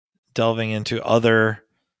delving into other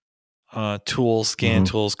tools, scan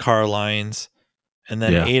tools, car lines, and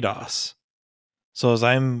then ADOS. So as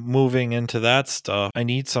I'm moving into that stuff, I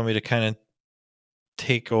need somebody to kind of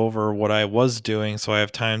take over what I was doing so I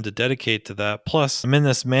have time to dedicate to that. Plus, I'm in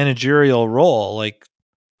this managerial role. Like,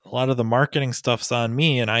 a lot of the marketing stuff's on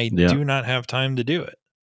me, and I do not have time to do it.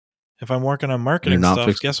 If I'm working on marketing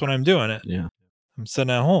stuff, guess when I'm doing it? Yeah. I'm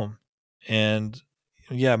sitting at home. And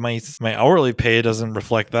my hourly pay doesn't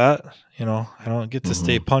reflect that. I don't get to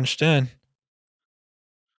stay punched in.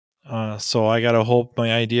 So I got to hope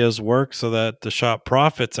my ideas work so that the shop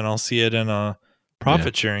profits, and I'll see it in a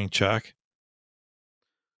profit sharing check.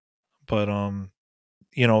 But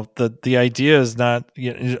the idea is not.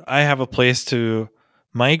 I have a place to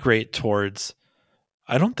migrate towards.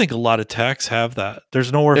 I don't think a lot of techs have that.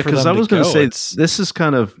 There's nowhere for them to go. Because I was going to say, this is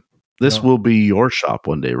kind of will be your shop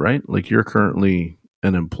one day, right? Like, you're currently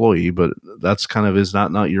an employee, but that's kind of, is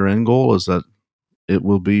that not your end goal? Is that it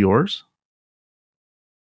will be yours?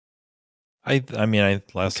 I mean,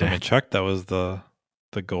 last time I checked, that was the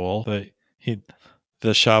goal. But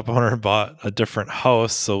the shop owner bought a different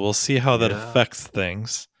house, so we'll see how that affects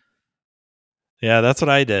things. Yeah, that's what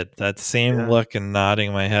I did. That same look and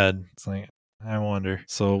nodding my head. It's like, I wonder.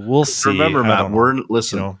 So we'll see. Remember, Matt,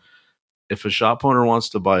 listen. If a shop owner wants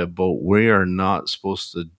to buy a boat, we are not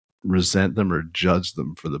supposed to resent them or judge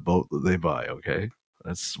them for the boat that they buy. Okay,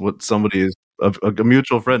 that's what somebody is. A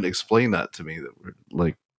mutual friend explained that to me. That we're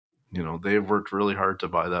like, they've worked really hard to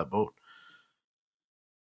buy that boat.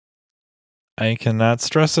 I cannot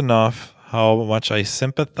stress enough how much I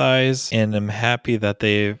sympathize and am happy that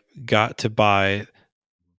they got to buy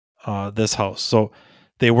this house. So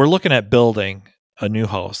they were looking at building a new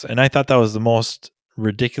house, and I thought that was the most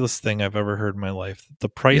ridiculous thing I've ever heard in my life. The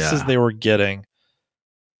prices they were getting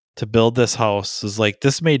to build this house is like,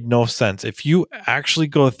 this made no sense. If you actually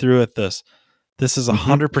go through with this is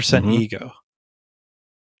 100% ego.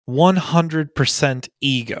 100%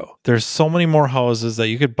 ego. There's so many more houses that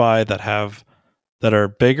you could buy that are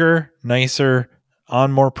bigger, nicer, on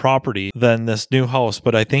more property than this new house.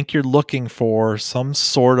 But I think you're looking for some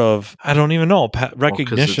sort of, I don't even know,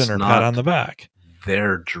 recognition or pat on the back.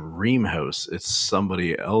 Their dream house. It's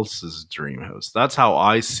somebody else's dream house. That's how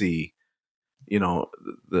I see,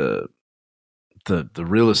 the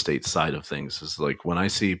real estate side of things. Is like, when I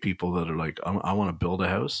see people that are like, I want to build a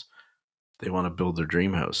house, they want to build their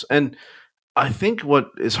dream house. And I think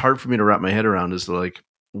what is hard for me to wrap my head around is, like,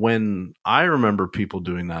 when I remember people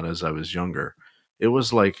doing that as I was younger, it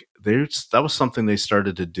was like that was something they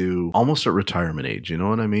started to do almost at retirement age. You know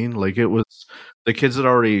what I mean? Like, it was the kids had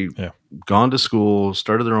already gone to school,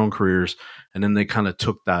 started their own careers, and then they kind of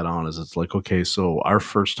took that on as, it's like, okay, so our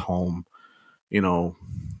first home, the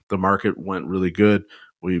market went really good.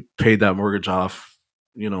 We paid that mortgage off.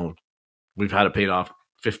 We've had it paid off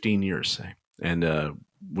 15 years, say, and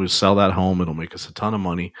we'll sell that home. It'll make us a ton of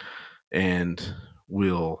money, and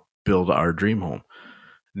we'll build our dream home.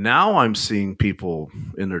 Now I'm seeing people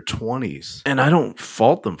in their 20s, and I don't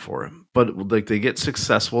fault them for it, but like, they get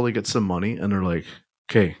successful, they get some money, and they're like,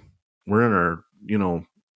 okay, we're in our,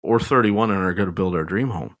 we're 31 and are going to build our dream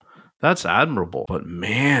home. That's admirable. But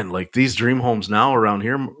man, like, these dream homes now around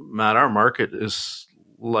here, Matt, our market is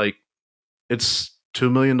like, it's $2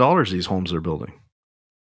 million these homes are building.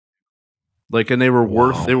 Like, and they were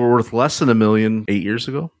worth less than $1 million 8 years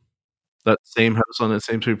ago. That same house on that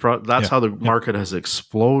same street. That's how the market has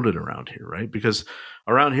exploded around here, right? Because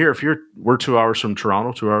around here, we're 2 hours from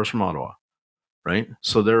Toronto, 2 hours from Ottawa, right?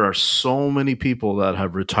 So there are so many people that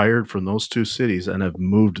have retired from those two cities and have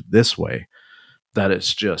moved this way that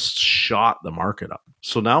it's just shot the market up.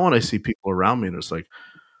 So now when I see people around me and it's like,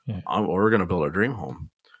 we're going to build our dream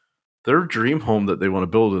home. Their dream home that they want to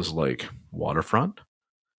build is like waterfront,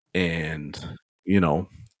 and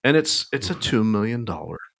and it's a $2 million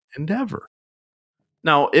endeavor.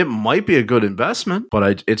 Now, it might be a good investment,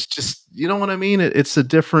 but it's just, you know what I mean? It's a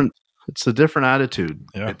different attitude.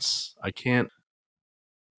 Yeah. I can't.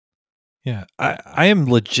 Yeah, I am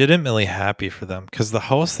legitimately happy for them, because the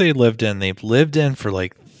house they've lived in for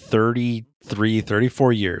like 33,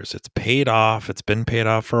 34 years. It's paid off. It's been paid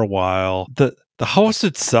off for a while. The house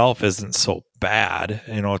itself isn't so bad.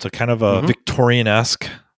 It's a kind of a Victorian-esque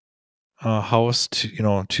house,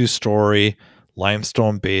 2-story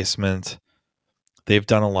limestone basement. They've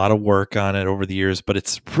done a lot of work on it over the years, but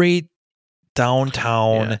it's right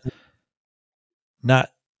downtown. Yeah.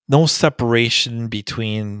 No separation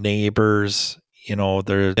between neighbors.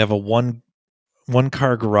 They have a one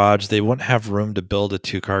car garage. They wouldn't have room to build a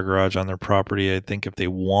 2-car garage on their property, I think, if they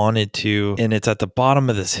wanted to. And it's at the bottom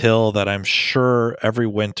of this hill that I'm sure every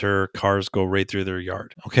winter cars go right through their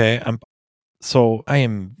yard. Okay. I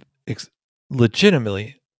am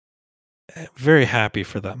legitimately very happy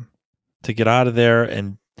for them to get out of there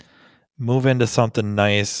and move into something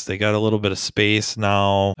nice. They got a little bit of space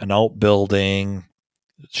now, an outbuilding.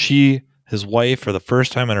 His wife, for the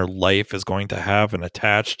first time in her life, is going to have an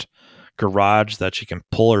attached garage that she can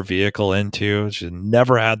pull her vehicle into. She's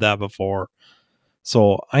never had that before.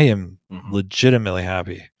 So I am legitimately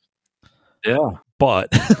happy. Yeah.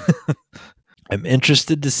 But I'm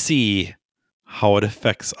interested to see how it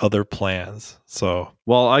affects other plans. So,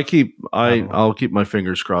 well, I'll keep my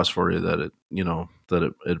fingers crossed for you that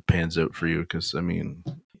it pans out for you, because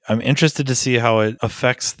I'm interested to see how it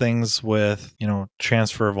affects things with,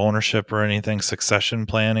 transfer of ownership or anything, succession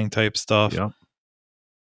planning type stuff. Yeah.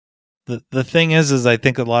 The thing is I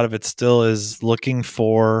think a lot of it still is looking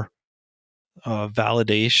for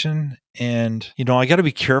validation. And, I got to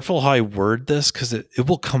be careful how I word this, because it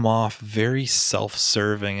will come off very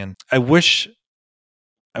self-serving. And I wish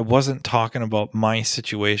I wasn't talking about my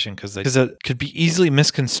situation, because it could be easily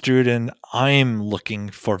misconstrued, and I'm looking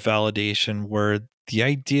for validation, where the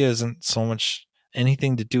idea isn't so much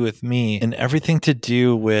anything to do with me and everything to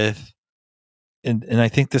do with, and I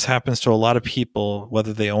think this happens to a lot of people,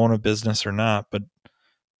 whether they own a business or not, but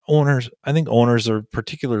I think owners are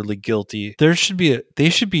particularly guilty. They should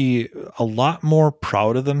be a lot more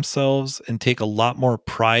proud of themselves and take a lot more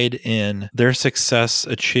pride in their success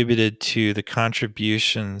attributed to the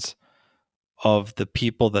contributions of the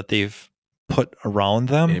people that they've put around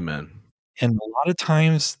them. Amen. And a lot of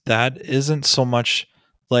times that isn't so much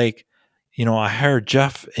like, I hired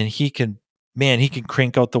Jeff and he can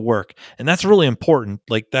crank out the work. And that's really important.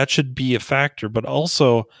 Like, that should be a factor. But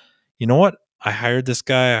also, you know what? I hired this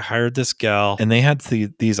guy, I hired this gal, and they had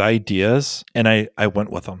these ideas, and I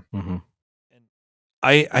went with them.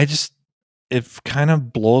 I just, it kind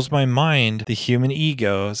of blows my mind, the human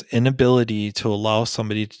ego's inability to allow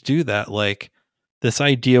somebody to do that. Like, this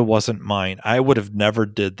idea wasn't mine. I would have never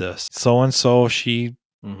did this. So-and-so, she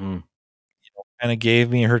kind of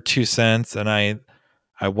gave me her 2 cents, and I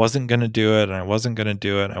wasn't going to do it, and I wasn't going to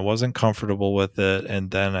do it. I wasn't comfortable with it.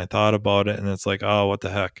 And then I thought about it, and it's like, oh, what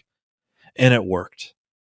the heck? And it worked.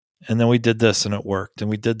 And then we did this and it worked. And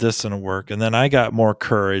we did this and it worked. And then I got more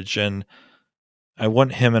courage, and I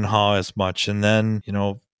wouldn't hem and haw as much. And then,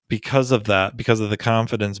 because of that, because of the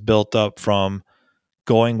confidence built up from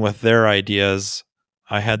going with their ideas,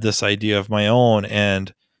 I had this idea of my own,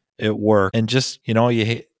 and it worked. And just, you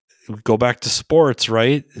go back to sports,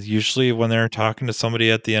 right? Usually when they're talking to somebody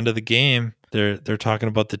at the end of the game, they're talking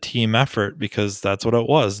about the team effort, because that's what it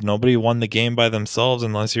was. Nobody won the game by themselves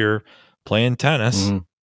unless you're playing tennis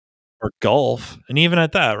or golf. And even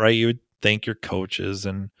at that, right, you would thank your coaches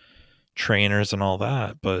and trainers and all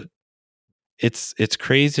that. But it's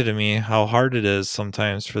crazy to me how hard it is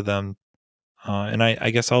sometimes for them. And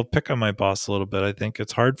I guess I'll pick on my boss a little bit. I think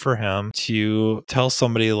it's hard for him to tell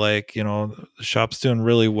somebody like, the shop's doing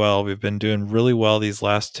really well. We've been doing really well these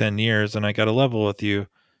last 10 years. And I got to level with you.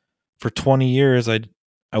 For 20 years, I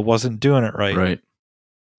wasn't doing it right. Right.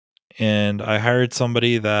 And I hired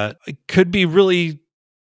somebody that could be really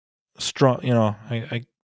strong. I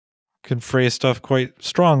can phrase stuff quite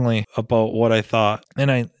strongly about what I thought.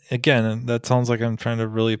 And again, that sounds like I'm trying to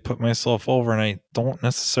really put myself over, and I don't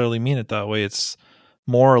necessarily mean it that way. It's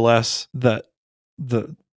more or less that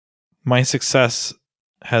my success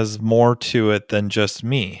has more to it than just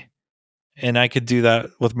me. And I could do that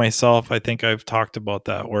with myself. I think I've talked about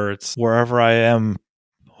that, where it's wherever I am,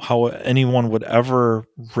 how anyone would ever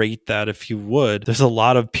rate that, if you would. There's a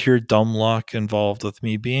lot of pure dumb luck involved with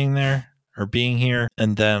me being there or being here,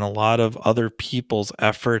 and then a lot of other people's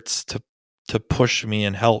efforts to push me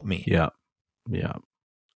and help me. Yeah.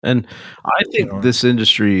 And I think this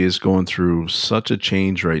industry is going through such a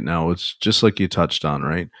change right now. It's just like you touched on,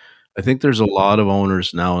 right? I think there's a lot of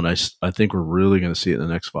owners now, and I think we're really going to see it in the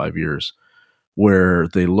next 5 years, where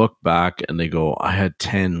they look back and they go, I had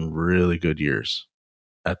 10 really good years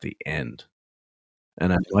at the end.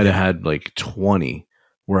 And I might have had like 20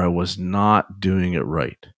 where I was not doing it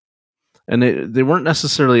right. And they weren't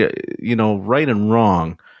necessarily, right and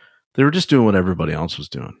wrong. They were just doing what everybody else was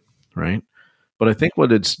doing, right? But I think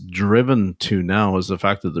what it's driven to now is the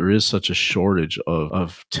fact that there is such a shortage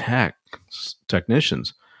of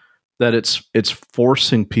technicians that it's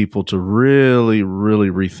forcing people to really, really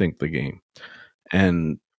rethink the game.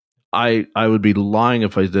 And I would be lying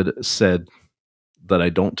if I said that I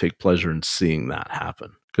don't take pleasure in seeing that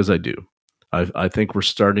happen, because I do. I think we're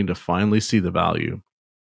starting to finally see the value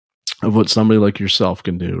of what somebody like yourself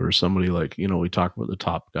can do, or somebody like, we talk about the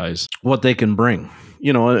top guys, what they can bring,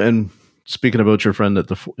 and speaking about your friend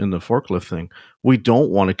in the forklift thing, we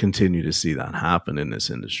don't want to continue to see that happen in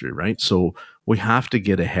this industry, right? So we have to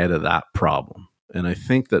get ahead of that problem. And I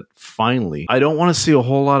think that finally, I don't want to see a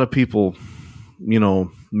whole lot of people,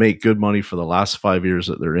 make good money for the last 5 years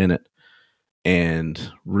that they're in it,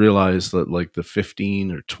 and realize that like the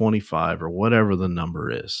 15 or 25 or whatever the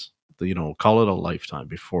number is, call it a lifetime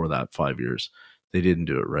before that 5 years, they didn't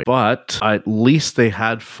do it right. But at least they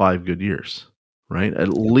had 5 good years, right? At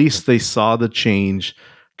least they saw the change,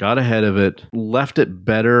 got ahead of it, left it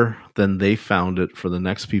better than they found it for the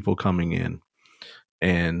next people coming in,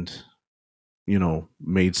 and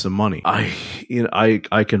made some money. I can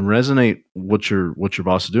resonate what your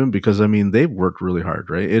boss is doing, because I mean, they've worked really hard,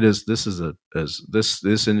 right?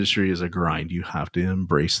 This industry is a grind. You have to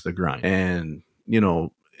embrace the grind, and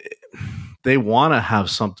they want to have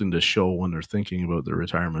something to show when they're thinking about their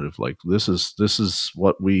retirement, of like, this is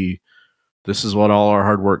what all our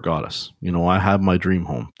hard work got us. I have my dream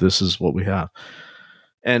home. This is what we have.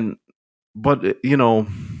 But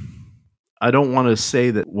I don't want to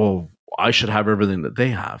say that, well, I should have everything that they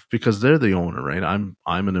have, because they're the owner, right? I'm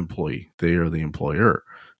an employee. They are the employer.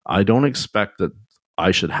 I don't expect that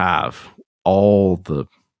I should have all the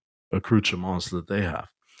accoutrements that they have.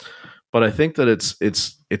 But I think that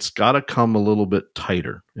it's got to come a little bit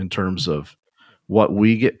tighter in terms of what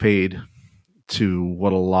we get paid to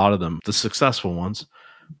what a lot of them, the successful ones,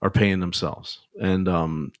 are paying themselves. And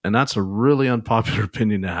that's a really unpopular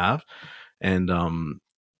opinion to have. And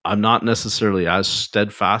I'm not necessarily as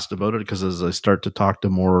steadfast about it, because as I start to talk to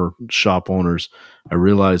more shop owners, I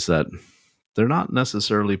realize that they're not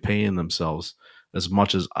necessarily paying themselves as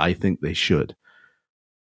much as I think they should.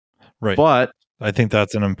 Right. But I think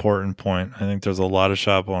that's an important point. I think there's a lot of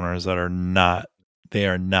shop owners that are not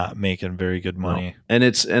making very good money.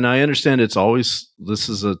 No. And I understand it's always, this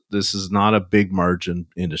is not a big margin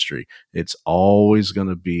industry. It's always going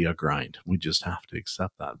to be a grind. We just have to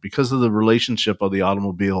accept that because of the relationship of the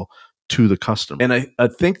automobile to the customer. And I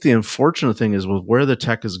think the unfortunate thing is, with where the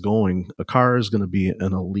tech is going, a car is going to be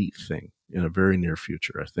an elite thing in a very near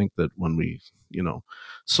future. I think that when we,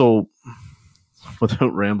 so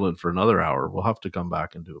without rambling for another hour, we'll have to come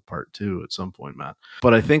back and do a part 2 at some point, Matt.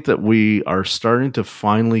 But I think that we are starting to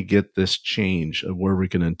finally get this change of where we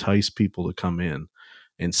can entice people to come in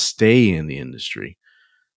and stay in the industry.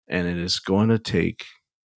 And it's just going to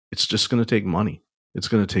take money. It's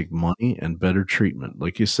going to take money and better treatment.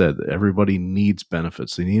 Like you said, everybody needs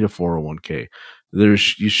benefits. They need a 401k.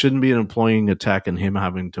 You shouldn't be employing a tech and him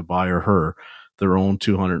having to buy, or her, their own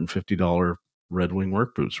 $250 Red Wing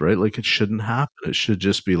work boots, right? Like, it shouldn't happen. It should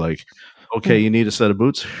just be like, okay, you need a set of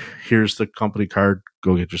boots. Here's the company card.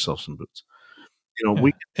 Go get yourself some boots.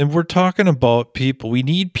 And we're talking about people. We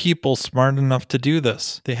need people smart enough to do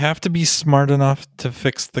this. They have to be smart enough to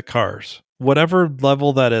fix the cars, whatever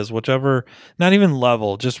level that is, not even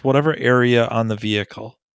level, just whatever area on the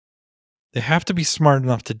vehicle. They have to be smart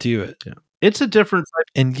enough to do it. Yeah. It's a different type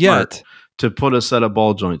and yet to put a set of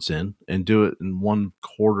ball joints in and do it in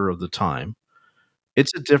 1/4 of the time.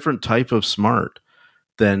 It's a different type of smart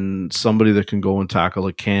than somebody that can go and tackle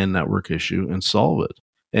a CAN network issue and solve it.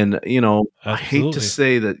 And, I hate to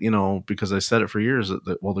say that, because I said it for years, that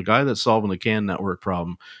the guy that's solving the CAN network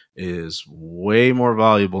problem is way more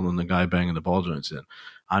valuable than the guy banging the ball joints in.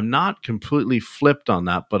 I'm not completely flipped on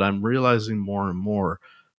that, but I'm realizing more and more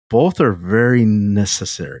both are very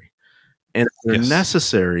necessary. And if they're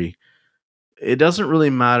necessary, it doesn't really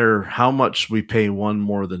matter how much we pay one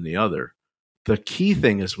more than the other. The key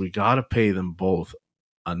thing is we got to pay them both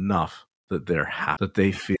enough that they're happy, that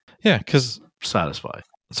they feel satisfied.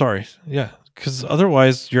 Because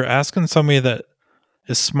otherwise you're asking somebody that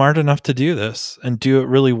is smart enough to do this and do it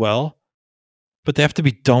really well, but they have to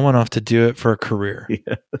be dumb enough to do it for a career.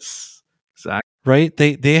 Yes, exactly. Right?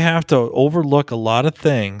 They have to overlook a lot of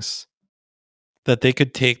things that they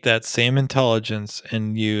could take that same intelligence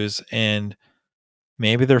and use, and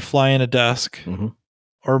maybe they're flying a desk. Mm-hmm.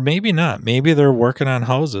 Or maybe not. Maybe they're working on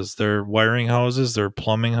houses. They're wiring houses. They're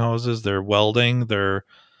plumbing houses. They're welding. They're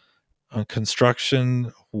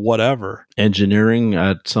construction, whatever. Engineering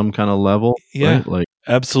at some kind of level. Yeah, right?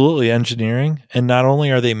 Absolutely engineering. And not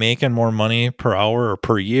only are they making more money per hour or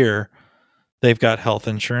per year, They've got health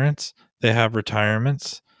insurance. They have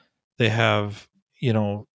retirements. They have,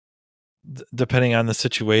 depending on the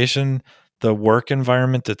situation, the work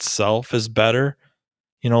environment itself is better.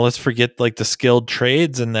 Let's forget like the skilled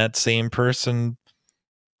trades, and that same person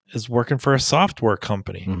is working for a software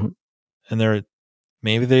company, and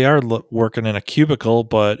maybe they are working in a cubicle,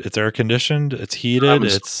 but it's air conditioned, it's heated.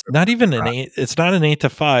 It's not even it's not an 8 to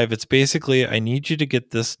 5. It's basically, I need you to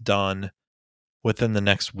get this done within the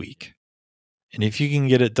next week. And if you can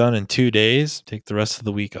get it done in 2 days, take the rest of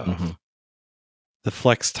the week off. The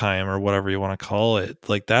flex time, or whatever you want to call it.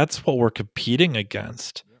 Like, that's what we're competing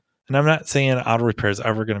against. And I'm not saying auto repair is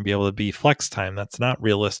ever going to be able to be flex time. That's not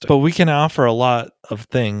realistic. But we can offer a lot of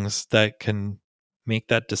things that can make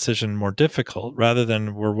that decision more difficult, rather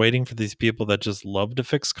than we're waiting for these people that just love to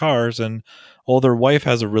fix cars, and their wife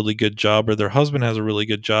has a really good job, or their husband has a really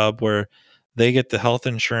good job where they get the health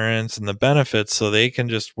insurance and the benefits, so they can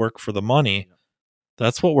just work for the money.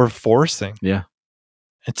 That's what we're forcing. Yeah.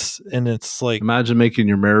 It's like, imagine making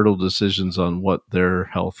your marital decisions on what their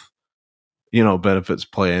health, benefits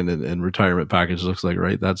plan and retirement package looks like,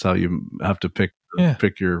 right? That's how you have to pick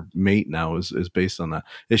your mate now, is based on that.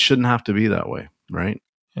 It shouldn't have to be that way, right?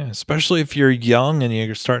 Yeah, especially if you're young and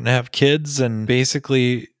you're starting to have kids, and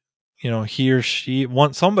basically, he or she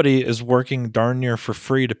somebody is working darn near for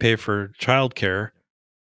free to pay for childcare,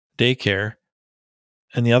 daycare,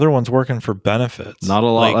 and the other one's working for benefits. Not a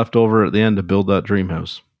lot left over at the end to build that dream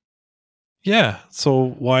house. Yeah.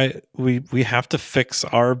 So why we have to fix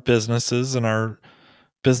our businesses and our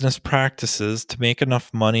business practices to make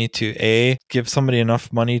enough money to give somebody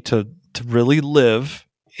enough money to really live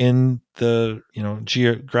in the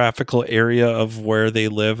geographical area of where they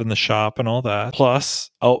live, in the shop and all that,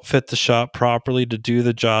 plus outfit the shop properly to do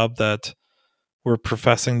the job that we're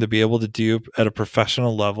professing to be able to do at a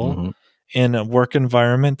professional level, in a work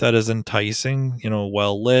environment that is enticing,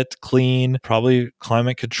 well lit, clean, probably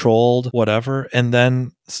climate controlled, whatever. And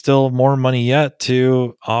then still more money yet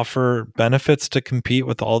to offer benefits to compete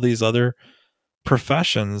with all these other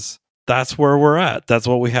professions. That's where we're at. That's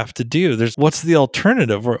what we have to do. What's the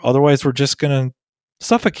alternative? Otherwise we're just going to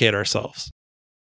suffocate ourselves.